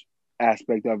research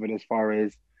aspect of it as far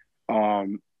as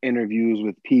interviews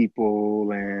with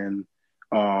people and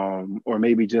or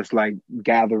maybe just like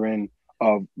gathering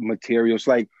of materials.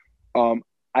 Like I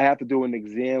have to do an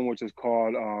exam which is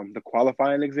called the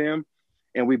qualifying exam,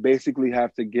 and we basically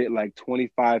have to get like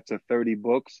 25 to 30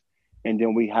 books, and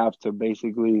then we have to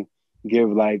basically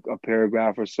give like a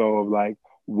paragraph or so of like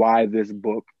why this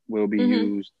book will be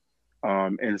used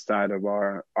inside of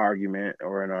our argument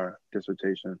or in our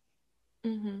dissertation.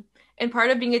 And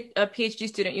part of being a PhD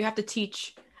student, you have to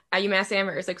teach at UMass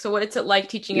Amherst. Like, so what is it like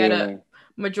teaching at a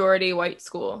majority white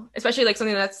school, especially like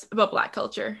something that's about Black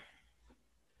culture?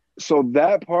 So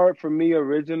that part for me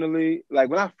originally, like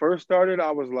when I first started,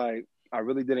 I was like, I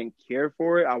really didn't care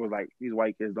for it. I was like, these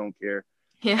white kids don't care.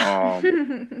 Yeah.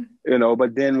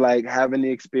 But then like having the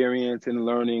experience and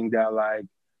learning that like,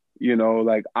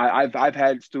 like I've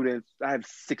had students, I have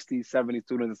 60, 70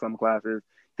 students in some classes.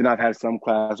 Then I've had some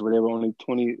class where there were only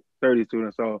 20, 30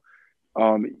 students. So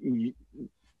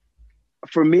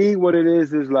for me, what it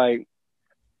is like,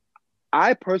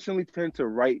 I personally tend to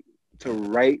write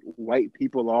white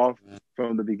people off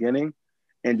from the beginning,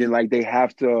 and then like they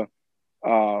have to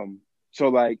so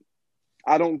like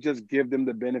I don't just give them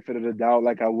the benefit of the doubt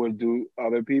like I would do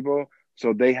other people.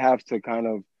 So they have to kind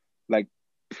of like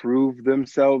prove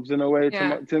themselves in a way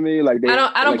to me. Like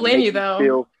I don't blame you though.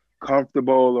 Feel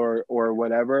comfortable or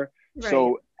whatever. Right.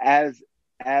 So as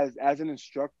an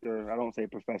instructor, I don't say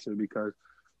professor because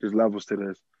there's levels to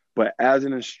this, but as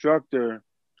an instructor,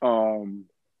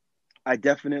 I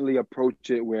definitely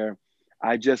approach it where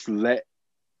I just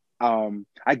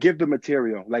I give the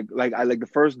material. Like the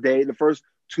first day, the first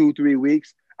 2-3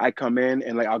 weeks, I come in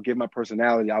and like I'll give my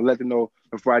personality. I'll let them know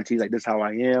before I teach, like, this is how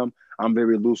I am. I'm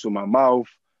very loose with my mouth.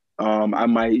 I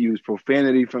might use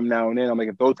profanity from now and then. I'm like,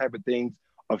 if those type of things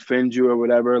offend you or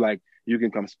whatever, like you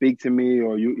can come speak to me,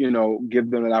 or you give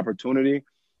them an opportunity.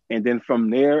 And then from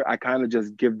there, I kind of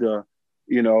just give the,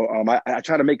 I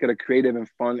try to make it a creative and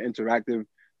fun, interactive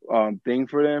thing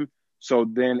for them. So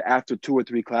then after 2 or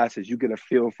 3 classes, you get a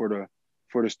feel for the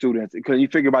students, because you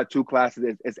figure about 2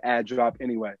 classes, it's add drop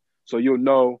anyway. So you'll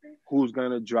know who's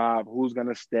gonna drop, who's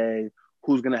gonna stay,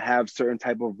 who's gonna have certain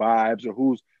type of vibes, or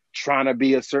who's trying to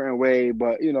be a certain way.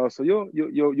 But so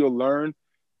you'll learn.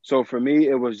 So for me,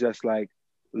 it was just like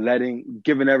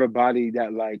giving everybody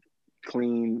that like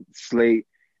clean slate,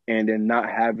 and then not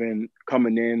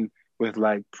coming in with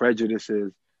like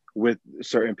prejudices with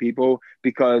certain people,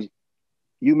 because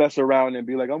you mess around and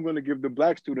be like, I'm going to give the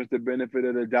black students the benefit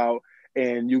of the doubt,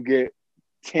 and you get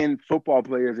 10 football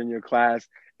players in your class,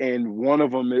 and one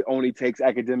of them only takes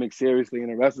academics seriously,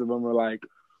 and the rest of them are like,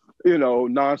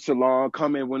 nonchalant,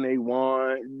 come in when they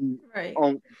want, Right.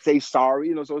 Say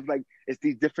sorry, so it's like, it's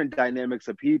these different dynamics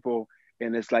of people,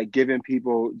 and it's like giving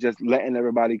people, just letting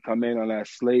everybody come in on that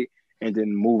slate, and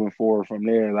then moving forward from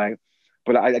there. Like,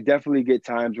 but I definitely get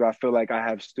times where I feel like I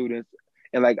have students,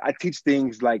 and like I teach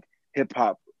things like hip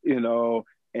hop,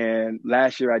 and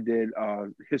last year I did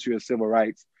history of civil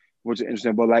rights, which is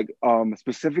interesting. But like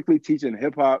specifically teaching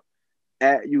hip hop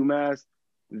at UMass,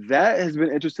 that has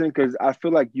been interesting, because I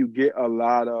feel like you get a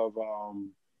lot of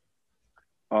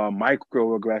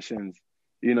microaggressions.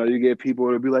 You get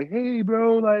people to be like, "Hey,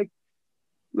 bro,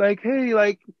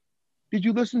 hey, did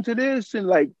you listen to this?" And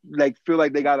like feel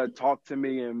like they gotta talk to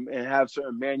me, and have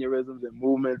certain mannerisms and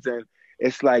movements, and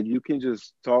it's like, you can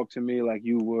just talk to me like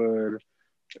you would,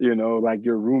 like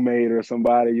your roommate or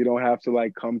somebody. You don't have to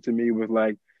like come to me with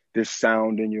like this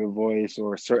sound in your voice,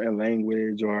 or a certain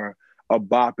language, or a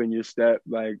bop in your step.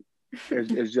 Like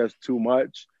it's just too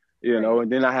much, Right.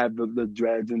 And then I have the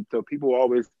dreads, and so people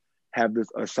always have this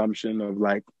assumption of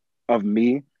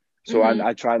me. So Mm-hmm.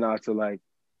 I try not to like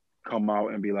come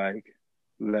out and be like,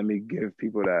 let me give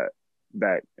people that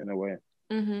back in a way.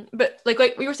 Mm-hmm. But like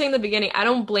we were saying in the beginning, I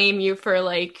don't blame you for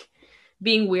like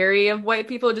being weary of white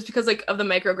people just because like of the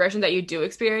microaggression that you do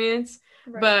experience.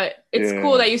 Right. But it's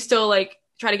cool Yeah, that you still like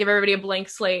try to give everybody a blank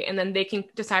slate, and then they can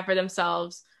decide for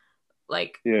themselves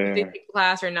like if they yeah, take the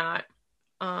class or not.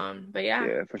 But yeah.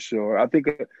 yeah, for sure. I think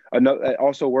another,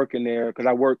 also working there, because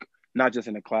I work not just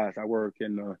in the class. I work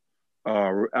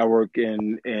I work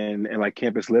in like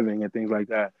campus living and things like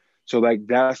that. So like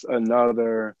that's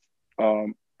another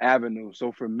avenue.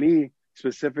 So for me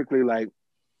specifically, like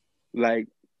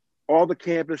all the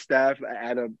campus staff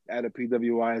at a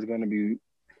PWI is going to be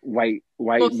white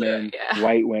Most of it, men, yeah.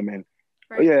 white women.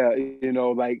 Right. Yeah,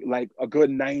 like a good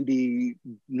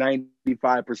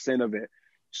 90-95% of it.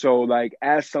 So like,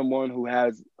 as someone who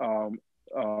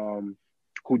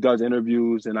does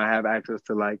interviews, and I have access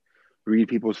to like read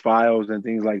people's files and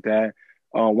things like that,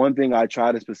 one thing I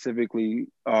try to specifically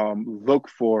look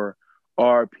for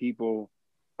are people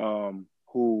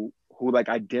who like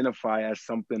identify as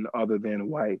something other than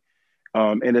white.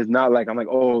 And it's not like I'm like,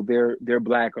 oh, they're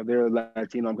black or they're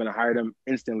Latino, I'm gonna hire them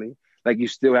instantly. Like, you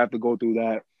still have to go through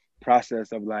that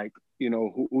process of like,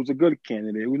 who's a good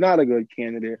candidate, who's not a good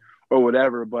candidate, or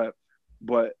whatever. But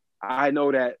I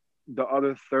know that the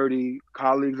other 30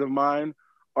 colleagues of mine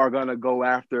are gonna go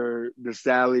after the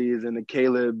Sallys and the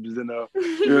Calebs and the,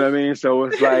 you know what I mean? So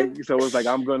it's like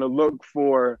I'm gonna look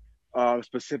for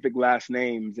specific last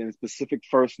names and specific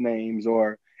first names,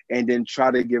 and then try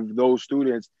to give those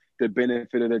students the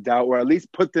benefit of the doubt, or at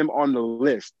least put them on the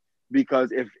list,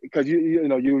 because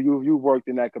you worked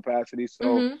in that capacity. So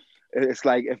Mm-hmm. it's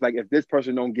like, if this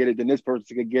person don't get it, then this person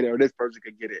could get it, or this person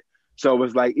could get it. So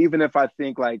it's like, even if I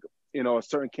think like, a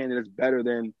certain candidate's better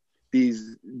than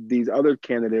these other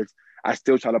candidates, I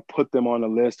still try to put them on the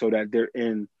list so that they're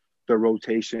in the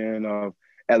rotation of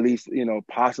at least,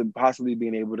 possibly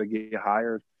being able to get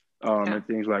hired, Yeah. and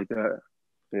things like that.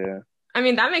 Yeah. I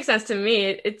mean, that makes sense to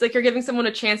me. It's like you're giving someone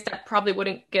a chance that probably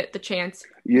wouldn't get the chance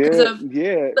Yeah, yeah. because of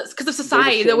They just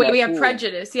society, sit the in way that we have pool.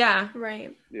 prejudice. Yeah.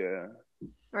 Right. Yeah.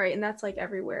 Right. And that's like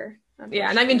everywhere. Yeah.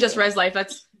 And I mean, just Yeah. res life,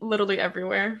 that's literally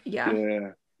everywhere. Yeah.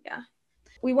 Yeah. Yeah.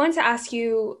 We wanted to ask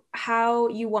you how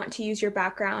you want to use your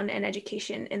background and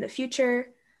education in the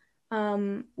future,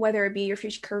 whether it be your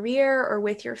future career or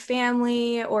with your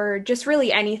family, or just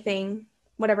really anything,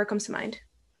 whatever comes to mind.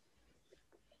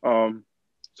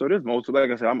 So there's multiple,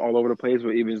 like I said, I'm all over the place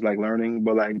with even just like learning,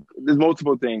 but like there's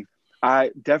multiple things.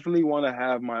 I definitely want to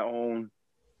have my own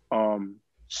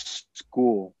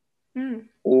school Mm.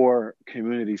 or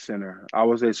community center. I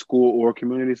would say school or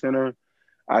community center.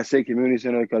 I say community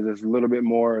center because it's a little bit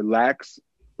more lax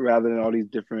rather than all these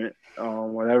different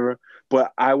whatever.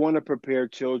 But I want to prepare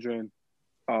children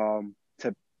to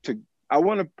I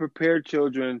want to prepare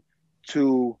children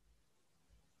to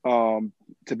um,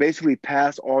 to basically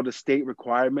pass all the state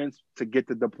requirements to get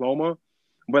the diploma.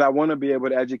 But I want to be able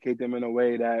to educate them in a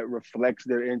way that reflects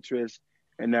their interests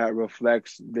and that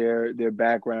reflects their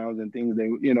backgrounds and things they,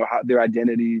 how, their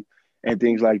identity and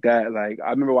things like that. Like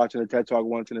I remember watching a TED Talk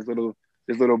once, and this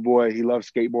little boy, he loves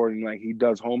skateboarding. Like he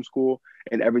does homeschool,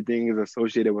 and everything is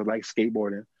associated with like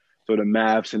skateboarding. So the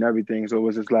maps and everything. So it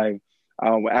was just like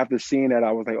after seeing that,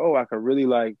 I was like, oh, I could really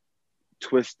like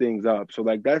twist things up. So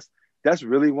like that's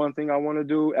really one thing I want to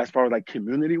do as far as like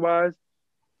community wise.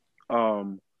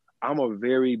 Um, I'm a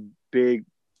very big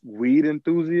weed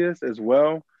enthusiast as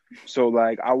well. So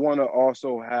like I want to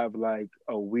also have like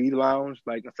a weed lounge,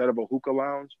 like instead of a hookah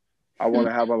lounge, I want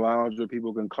to have a lounge where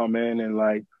people can come in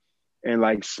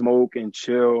and smoke and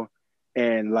chill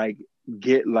and like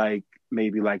get like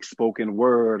maybe like spoken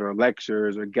word or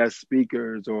lectures or guest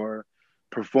speakers or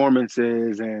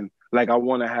performances. And like I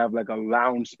want to have like a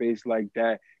lounge space like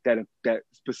that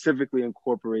specifically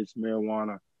incorporates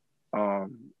marijuana.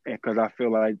 And because I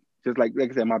feel like just like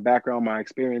I said, my background, my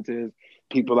experiences,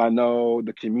 people I know,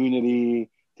 the community,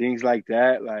 things like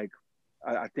that. Like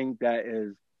I think that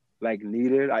is like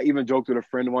needed. I even joked with a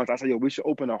friend once. I said, "Yo, we should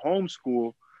open a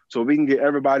homeschool so we can get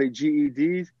everybody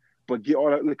GEDs, but get all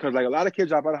that because like a lot of kids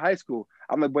drop out of high school."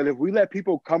 I'm like, but if we let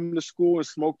people come to school and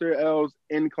smoke their L's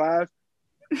in class,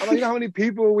 I'm like, you know how many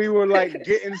people we were like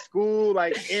get in school,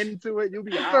 like into it? You'll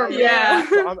be high. Yeah.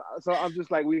 So I'm just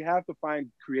like, we have to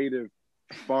find creative,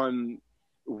 fun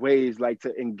ways like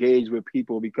to engage with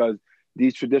people because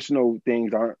these traditional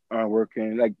things aren't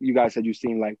working. Like you guys said, you've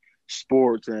seen like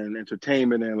sports and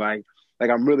entertainment and like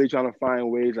I'm really trying to find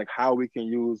ways like how we can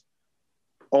use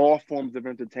all forms of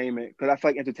entertainment because I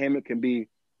feel like entertainment can be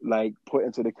like put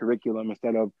into the curriculum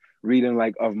instead of reading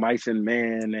like Of Mice and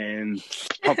Men and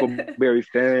Huckleberry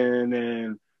Finn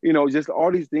and just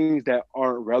all these things that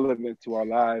aren't relevant to our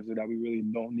lives and that we really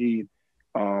don't need.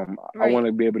 Right. I want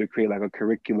to be able to create like a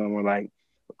curriculum or like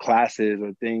classes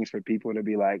or things for people to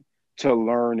be like to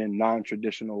learn in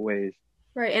non-traditional ways.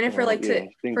 Right, and for like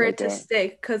to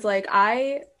stick, because like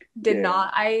I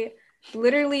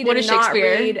literally did not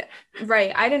read.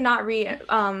 Right, I did not read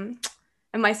Of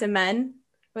Mice and Men.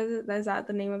 Is that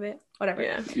the name of it? Whatever.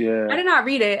 Yeah. I did not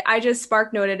read it. I just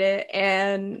spark noted it,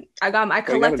 and I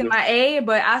collected my A,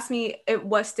 but asked me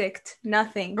what sticked.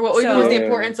 Nothing. Or what was the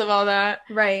importance of all that?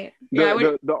 Right.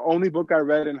 The only book I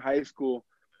read in high school,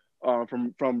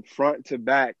 from front to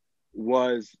back,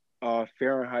 was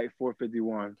Fahrenheit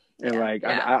 451, and I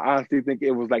honestly think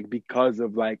it was like because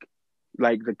of like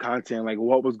the content, like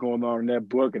what was going on in that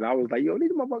book, and I was like, yo,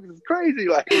 these motherfuckers is crazy.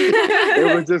 Like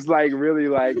it was just like really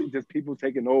like just people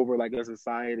taking over like a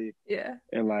society. Yeah.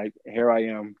 And like here I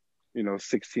am,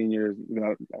 16 years.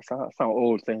 I sound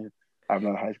old saying I've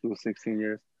been in high school 16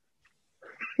 years.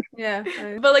 Yeah.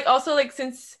 But like also like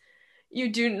since you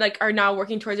do like are now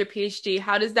working towards your PhD,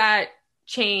 how does that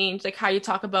change like how you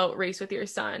talk about race with your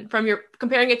son from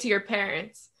comparing it to your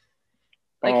parents?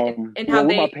 Like and how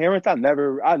with my parents, I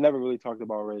never really talked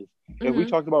about race. Mm-hmm. If we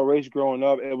talked about race growing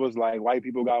up, it was like white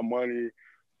people got money,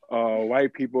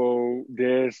 white people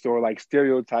this, or like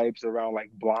stereotypes around like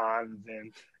blondes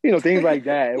and things like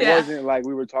that. It wasn't like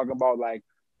we were talking about like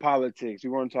politics.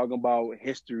 We weren't talking about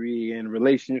history and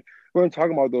relation. We weren't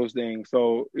talking about those things.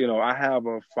 So I have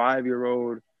a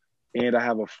 5-year-old and I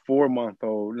have a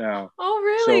 4-month-old now. Oh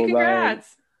really? So,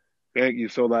 congrats! Thank you.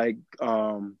 So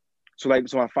So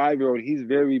my 5-year-old, he's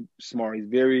very smart. He's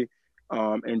very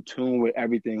in tune with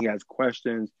everything. He has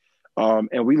questions,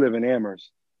 and we live in Amherst.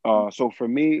 So for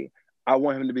me, I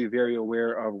want him to be very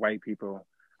aware of white people.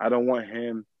 I don't want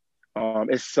him.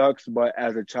 It sucks, but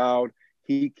as a child,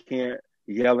 he can't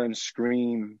yell and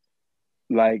scream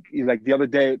like the other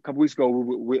day, a couple weeks ago,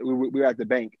 we were at the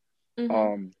bank,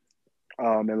 mm-hmm.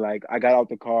 And like I got out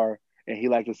the car, and he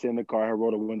liked to sit in the car. I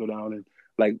rolled the window down and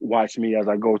like watch me as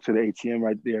I go to the ATM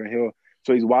right there. And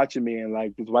so he's watching me, and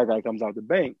like this white guy comes out the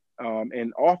bank.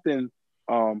 And often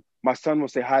my son will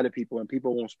say hi to people and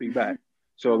people won't speak back.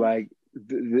 So like,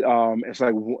 it's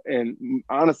like, and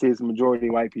honestly, it's a majority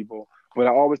white people, but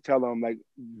I always tell them like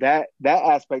that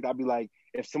aspect, I'll be like,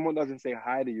 if someone doesn't say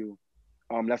hi to you,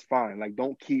 that's fine. Like,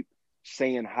 don't keep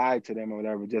saying hi to them or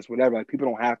whatever, just whatever. Like people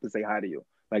don't have to say hi to you.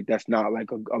 Like that's not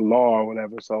like a law or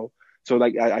whatever. So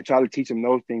like I try to teach them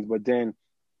those things, but then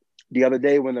the other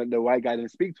day when the white guy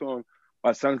didn't speak to him,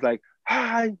 my son's like,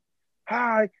 hi,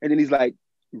 and then he's like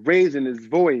raising his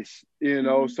voice,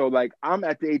 mm-hmm. So like I'm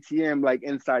at the ATM, like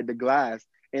inside the glass,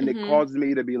 and mm-hmm. it causes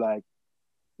me to be like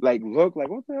look, like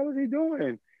what the hell is he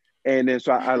doing? And then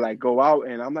so I like go out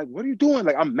and I'm like, what are you doing?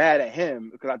 Like I'm mad at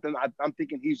him because I'm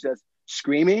thinking he's just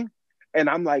screaming, and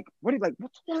I'm like, what are you like?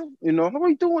 What's what are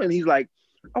you doing? And he's like,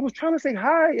 I was trying to say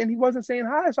hi and he wasn't saying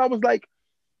hi. So I was like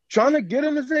trying to get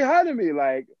him to say hi to me.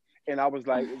 Like, and I was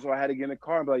like, so I had to get in the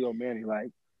car and be like, yo, Manny,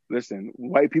 like, listen,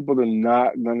 white people are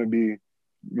not gonna be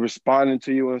responding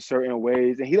to you in certain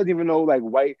ways. And he doesn't even know like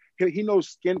white, he knows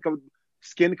skin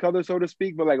color, so to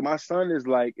speak. But like my son is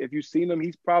like, if you've seen him,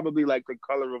 he's probably like the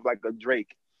color of like a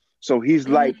Drake. So he's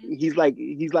like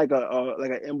a like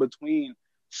an in between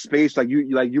space. Like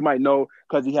you might know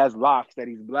because he has locks that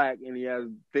he's black and he has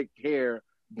thick hair.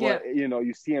 But you know,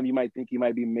 you see him, you might think he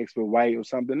might be mixed with white or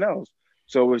something else.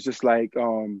 So it was just like,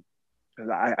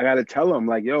 I gotta tell him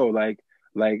like, yo, like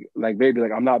baby,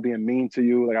 like I'm not being mean to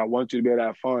you. Like I want you to be able to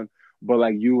have fun, but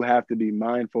like you have to be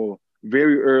mindful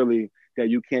very early that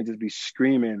you can't just be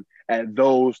screaming at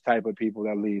those type of people.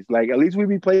 At least we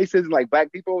be places like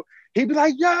black people. He'd be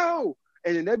like, yo,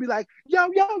 and then they'd be like, yo,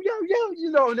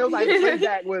 you know, and they'll like play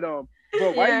back with them.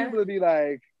 But white people would be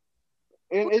like,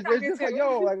 it's just like,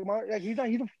 yo, like he's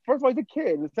a, first of all, he's a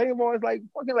kid. And second of all, it's like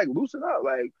fucking like loosen up,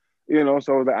 like, you know.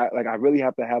 So I really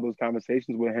have to have those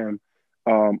conversations with him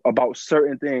about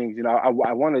certain things. You know,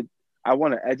 I want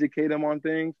to educate him on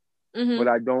things, but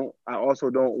I also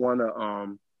don't want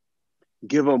to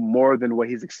give him more than what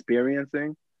he's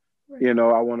experiencing. Right. You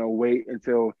know, I want to wait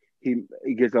until he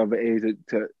gets of age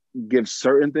to give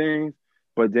certain things,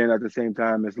 but then at the same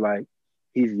time, it's like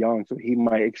he's young, so he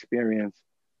might experience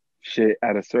shit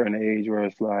at a certain age where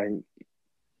it's like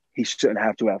he shouldn't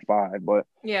have to at 5, but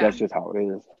that's just how it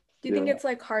is. Do you think it's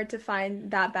like hard to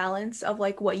find that balance of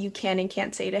like what you can and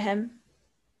can't say to him?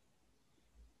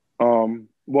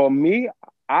 Well, me,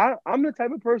 I'm the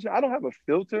type of person, I don't have a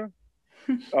filter.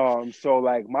 So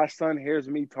like my son hears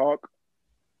me talk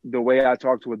the way I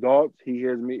talk to adults. He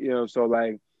hears me, you know, so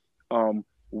like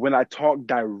when I talk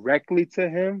directly to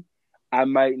him, I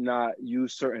might not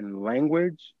use certain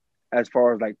language as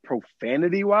far as like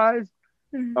profanity wise.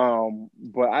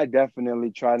 But I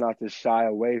definitely try not to shy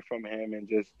away from him and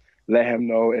just let him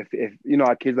know if you know,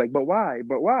 our kids like, but why?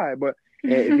 But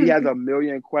if he has a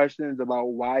million questions about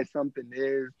why something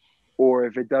is, or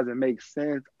if it doesn't make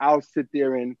sense, I'll sit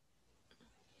there and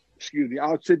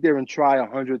try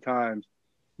 100 times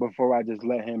before I just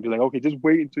let him be like, okay, just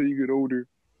wait until you get older,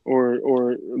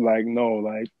 or like, no,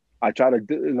 like I try to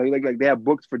like they have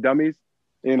books for dummies,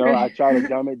 you know. I try to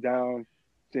dumb it down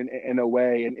in a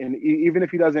way, and even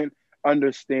if he doesn't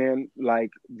understand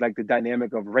like the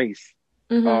dynamic of race,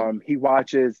 he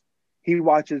watches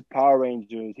Power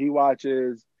Rangers, he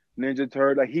watches Ninja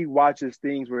Turtle, like he watches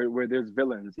things where there's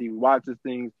villains, he watches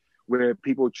things where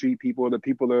people treat people, the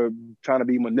people are trying to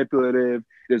be manipulative.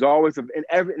 There's always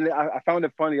I found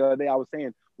it funny the other day. I was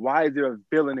saying, why is there a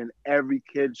villain in every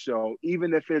kid show?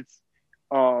 Even if it's,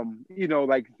 you know,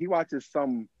 like he watches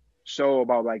some show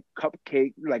about like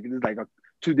cupcake, like there's like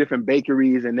two different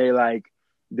bakeries and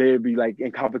they'd be like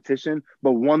in competition.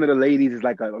 But one of the ladies is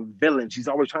like a villain. She's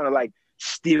always trying to like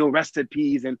steal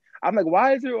recipes. And I'm like,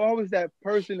 why is there always that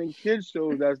person in kids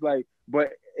shows that's like,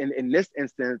 but in this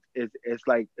instance, it's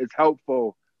like, it's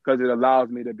helpful because it allows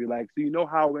me to be like, so you know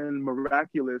how in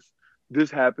Miraculous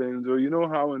this happens, or you know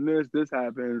how in this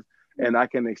happens, and I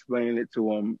can explain it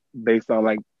to him based on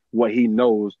like what he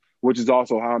knows, which is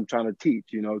also how I'm trying to teach,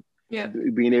 you know,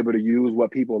 being able to use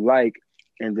what people like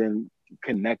and then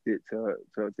connect it to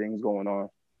things going on.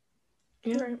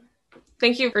 Yeah.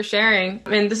 Thank you for sharing.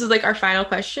 And this is like our final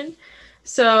question.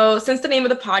 So since the name of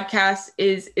the podcast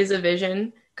is a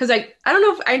Vision, because I don't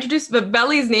know if I introduced, but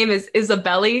Belly's name is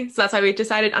Isabelli, so that's why we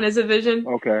decided on Vision.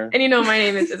 Okay. And you know my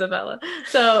name is Isabella.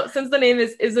 So since the name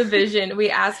is a Vision,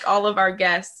 we ask all of our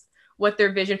guests what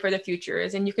their vision for the future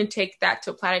is, and you can take that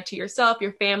to apply it to yourself,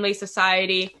 your family,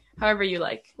 society, however you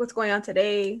like. What's going on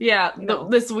today? Yeah,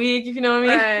 this week, if you know what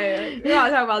I mean. We're not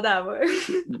talking about that, but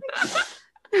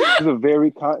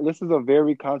this is a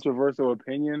very controversial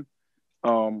opinion,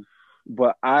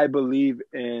 but I believe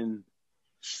in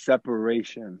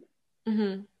separation.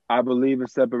 I believe in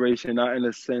separation, not in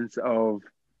the sense of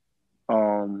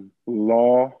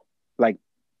law, like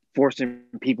forcing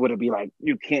people to be like,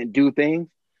 you can't do things.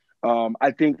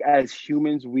 I think as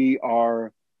humans, we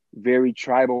are very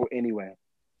tribal anyway.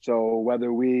 So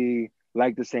whether we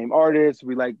like the same artists,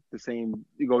 we go to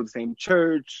the same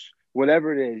church,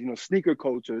 whatever it is, you know, sneaker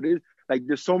culture,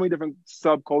 there's so many different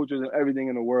subcultures and everything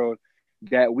in the world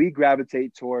that we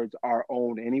gravitate towards our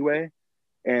own anyway.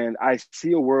 And I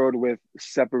see a world with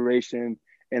separation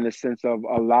in the sense of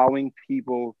allowing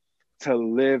people to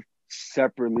live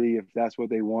separately if that's what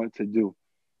they want to do.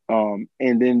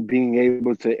 And then being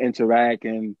able to interact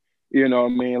and, you know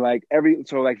what I mean? Like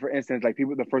so like for instance, like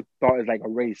people, the first thought is like a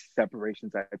race separation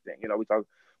type of thing. You know, we talk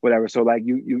whatever. So like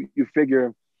you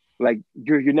figure like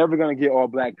you're never going to get all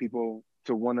black people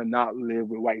to want to not live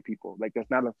with white people. Like that's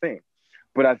not a thing.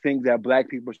 But I think that Black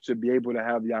people should be able to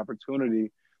have the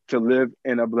opportunity to live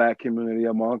in a Black community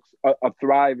amongst a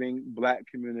thriving Black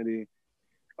community,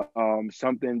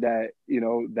 something that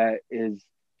that is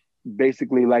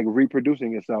basically like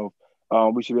reproducing itself.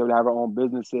 We should be able to have our own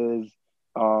businesses,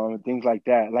 things like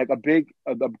that. Like a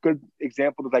good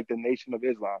example is like the Nation of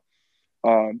Islam.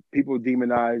 People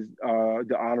demonize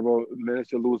the Honorable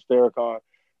Minister Louis Farrakhan,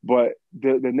 but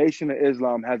the Nation of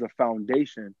Islam has a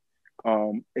foundation.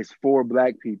 It's for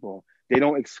Black people. They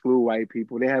don't exclude white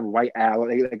people. They have white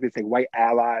allies, like they say, white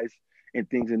allies and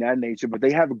things in that nature. But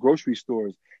they have grocery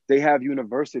stores. They have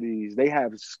universities. They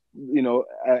have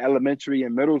elementary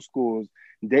and middle schools.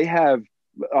 They have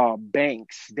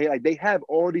banks. They have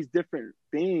all these different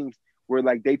things where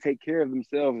like they take care of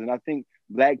themselves. And I think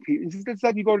Black people, it's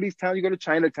like you go to these towns, you go to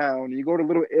Chinatown, you go to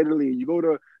Little Italy, you go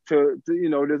to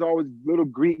there's always Little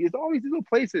Greek, there's always these little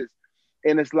places.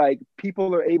 And it's like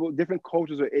different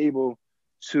cultures are able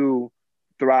to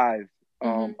thrive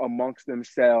amongst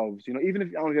themselves. Even if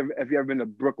I don't know if you've ever been to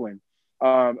Brooklyn,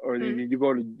 or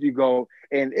you go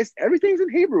and everything's in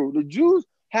Hebrew. The Jews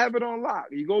have it on lock.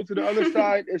 You go to the other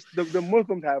side, it's the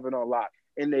Muslims have it on lock.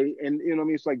 And you know what I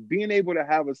mean? It's like being able to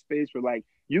have a space where like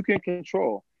you can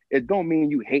control. It don't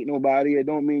mean you hate nobody. It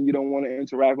don't mean you don't want to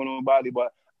interact with nobody,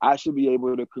 but I should be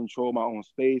able to control my own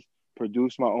space,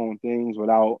 produce my own things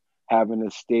without having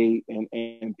a state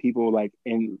and people like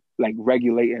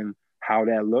regulating how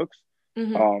that looks.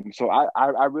 So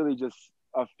I really just,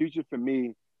 a future for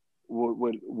me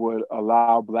would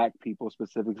allow Black people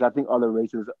specifically, because I think other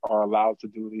races are allowed to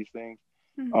do these things.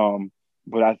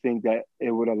 But I think that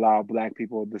it would allow Black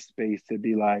people the space to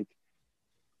be like,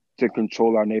 to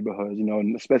control our neighborhoods,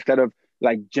 and instead of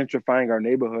like gentrifying our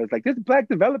neighborhoods. Like, there's Black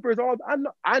developers.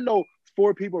 I know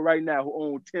 4 people right now who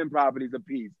own 10 properties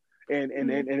apiece, and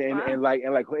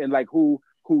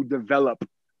who develop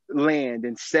land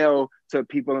and sell to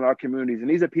people in our communities. And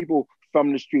these are people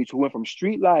from the streets who went from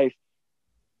street life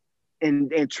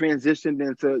and transitioned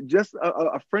into just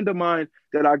a friend of mine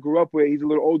that I grew up with. He's a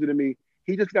little older than me.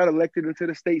 He just got elected into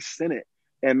the state Senate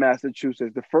in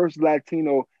Massachusetts, the first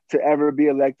Latino to ever be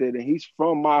elected. And he's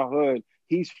from my hood.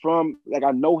 He's from, like,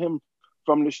 I know him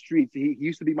from the streets. He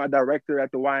used to be my director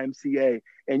at the YMCA.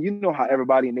 And you know how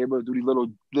everybody in neighborhoods do these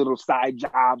little side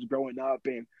jobs growing up.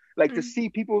 And like to see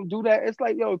people do that, it's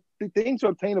like, yo, the things are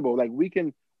obtainable. Like we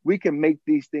can make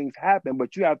these things happen,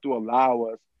 but you have to allow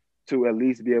us to at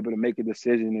least be able to make a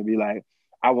decision and be like,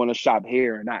 I want to shop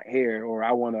here and not here, or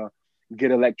I want to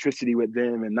get electricity with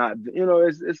them and not,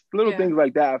 it's little things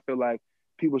like that. I feel like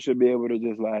people should be able to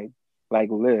just like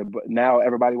live, but now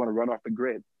everybody want to run off the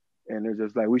grid, and it's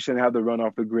just like, we shouldn't have to run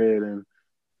off the grid and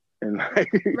like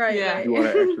right. do all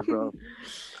that extra stuff.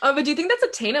 But do you think that's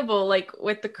attainable, like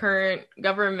with the current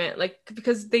government, like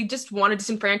because they just want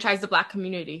to disenfranchise the Black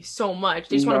community so much,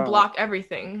 they just want to block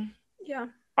everything? Yeah,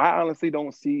 I honestly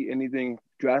don't see anything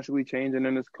drastically changing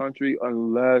in this country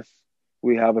unless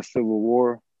we have a civil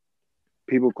war.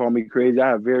 People call me crazy. I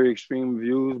have very extreme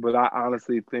views, but I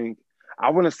honestly think, I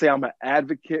wouldn't say I'm an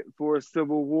advocate for a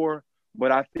civil war,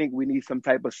 but I think we need some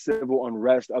type of civil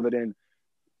unrest other than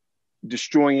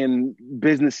destroying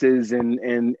businesses and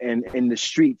in the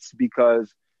streets,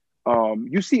 because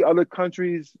you see other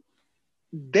countries,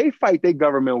 they fight their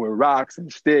government with rocks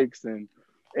and sticks and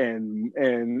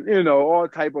all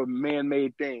type of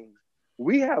man-made things.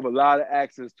 We have a lot of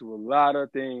access to a lot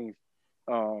of things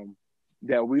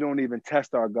that we don't even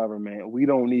test our government. We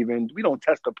don't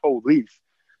test the police,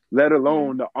 let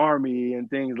alone the army and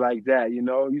things like that.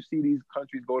 You see these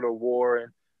countries go to war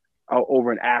and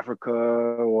over in Africa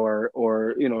or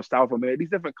South America, these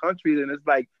different countries, and it's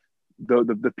like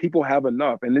the people have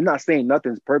enough. And they're not saying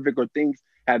nothing's perfect or things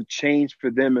have changed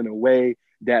for them in a way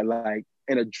that, like,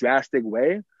 in a drastic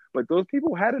way, but those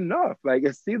people had enough. Like,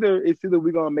 it's either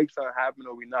we're gonna make something happen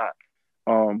or we're not.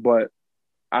 But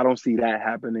I don't see that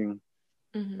happening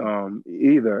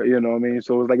either. You know what I mean?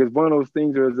 So it's one of those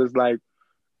things where it's just like,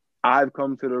 I've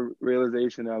come to the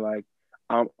realization that, like,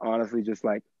 I'm honestly just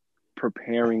like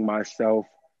preparing myself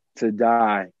to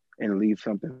die and leave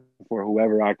something for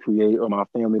whoever I create or my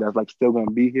family that's like still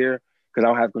gonna be here, because I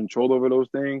don't have control over those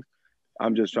things.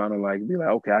 I'm just trying to like be like,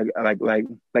 okay, I like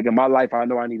in my life, I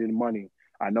know I needed money.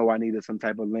 I know I needed some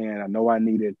type of land. I know I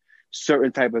needed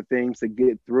certain type of things to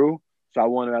get through. So I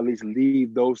want to at least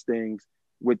leave those things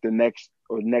with the next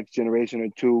generation or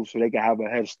two, so they can have a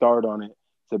head start on it.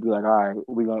 To be like, all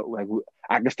right,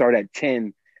 I can start at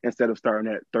 10 instead of starting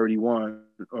at 31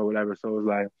 or whatever. So it's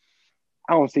like,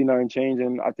 I don't see nothing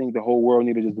changing. I think the whole world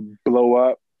need to just blow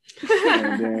up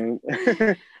And then,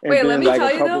 and Wait, let then me like tell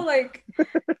a you though, couple. like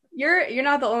you're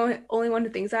not the only one who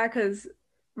thinks that, because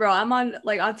bro, I'm on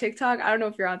like on TikTok. I don't know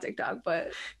if you're on TikTok,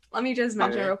 but let me just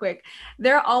mention Yeah. real quick.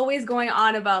 They're always going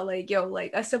on about like, yo,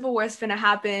 like a civil war is finna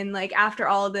happen, like after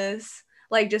all of this.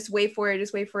 Like just wait for it,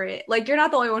 just wait for it. Like you're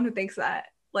not the only one who thinks that.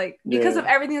 Like because of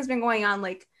Yeah, everything that's been going on,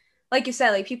 like you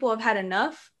said, like people have had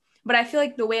enough. But I feel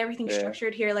like the way everything's yeah,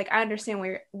 structured here, like I understand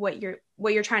what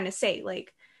you're trying to say.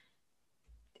 Like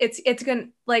it's gonna,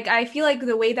 like I feel like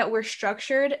the way that we're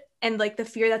structured and like the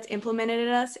fear that's implemented in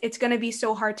us, it's gonna be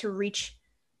so hard to reach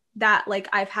that, like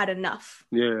I've had enough,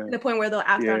 yeah, to the point where they'll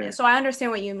act on yeah, it. So I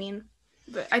understand what you mean.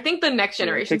 But I think the next yeah. It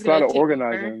generation's takes a lot gonna of take over.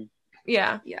 organizing.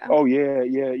 Yeah. Yeah. Oh yeah,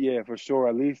 yeah, yeah, for sure.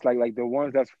 At least like the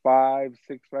ones that's 5,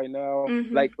 6 right now.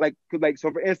 Mm-hmm. Like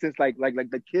so for instance, like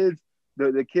the kids,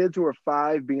 the kids who are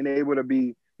 5 being able to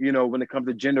be, when it comes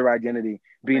to gender identity,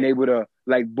 being Right. able to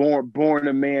like born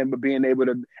a man, but being able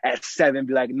to at 7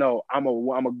 be like, no, I'm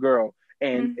a girl.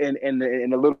 And Mm-hmm.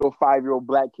 and the little 5-year-old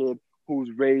black kid who's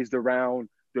raised around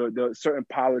the certain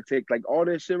politics, like all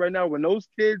this shit right now, when those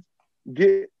kids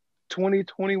get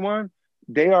 2021,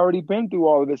 they already been through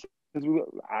all of this.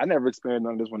 I never experienced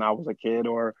none of this when I was a kid,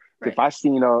 or Right. if I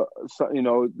seen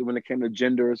when it came to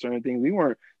gender or certain things, we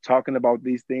weren't talking about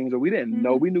these things, or we didn't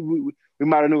know. Mm-hmm. We knew we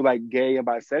might have knew like gay and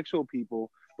bisexual people,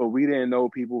 but we didn't know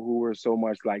people who were so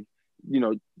much like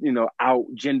out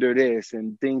gender this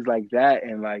and things like that.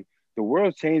 And like the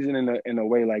world's changing in a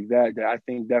way like that I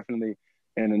think definitely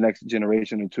in the next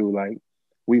generation or two, like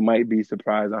we might be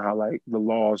surprised on how like the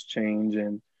laws change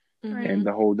and Right.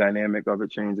 the whole dynamic of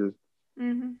it changes.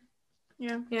 Mm-hmm.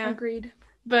 Yeah. Agreed.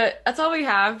 But that's all we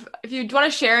have. If you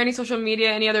want to share any social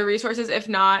media, any other resources, if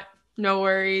not, no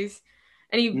worries.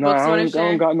 Any No, books you want to I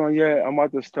don't share? got none yet. I'm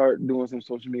about to start doing some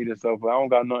social media stuff, but I don't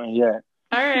got nothing yet.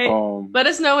 All right. Let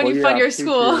us know when Well, you yeah, fund I your appreciate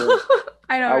school. it.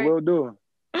 I know, I right? will do.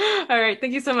 All right.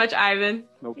 Thank you so much, Ivan.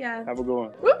 Nope. Yeah. Have a good one.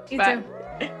 Whoop, You bye.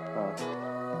 too.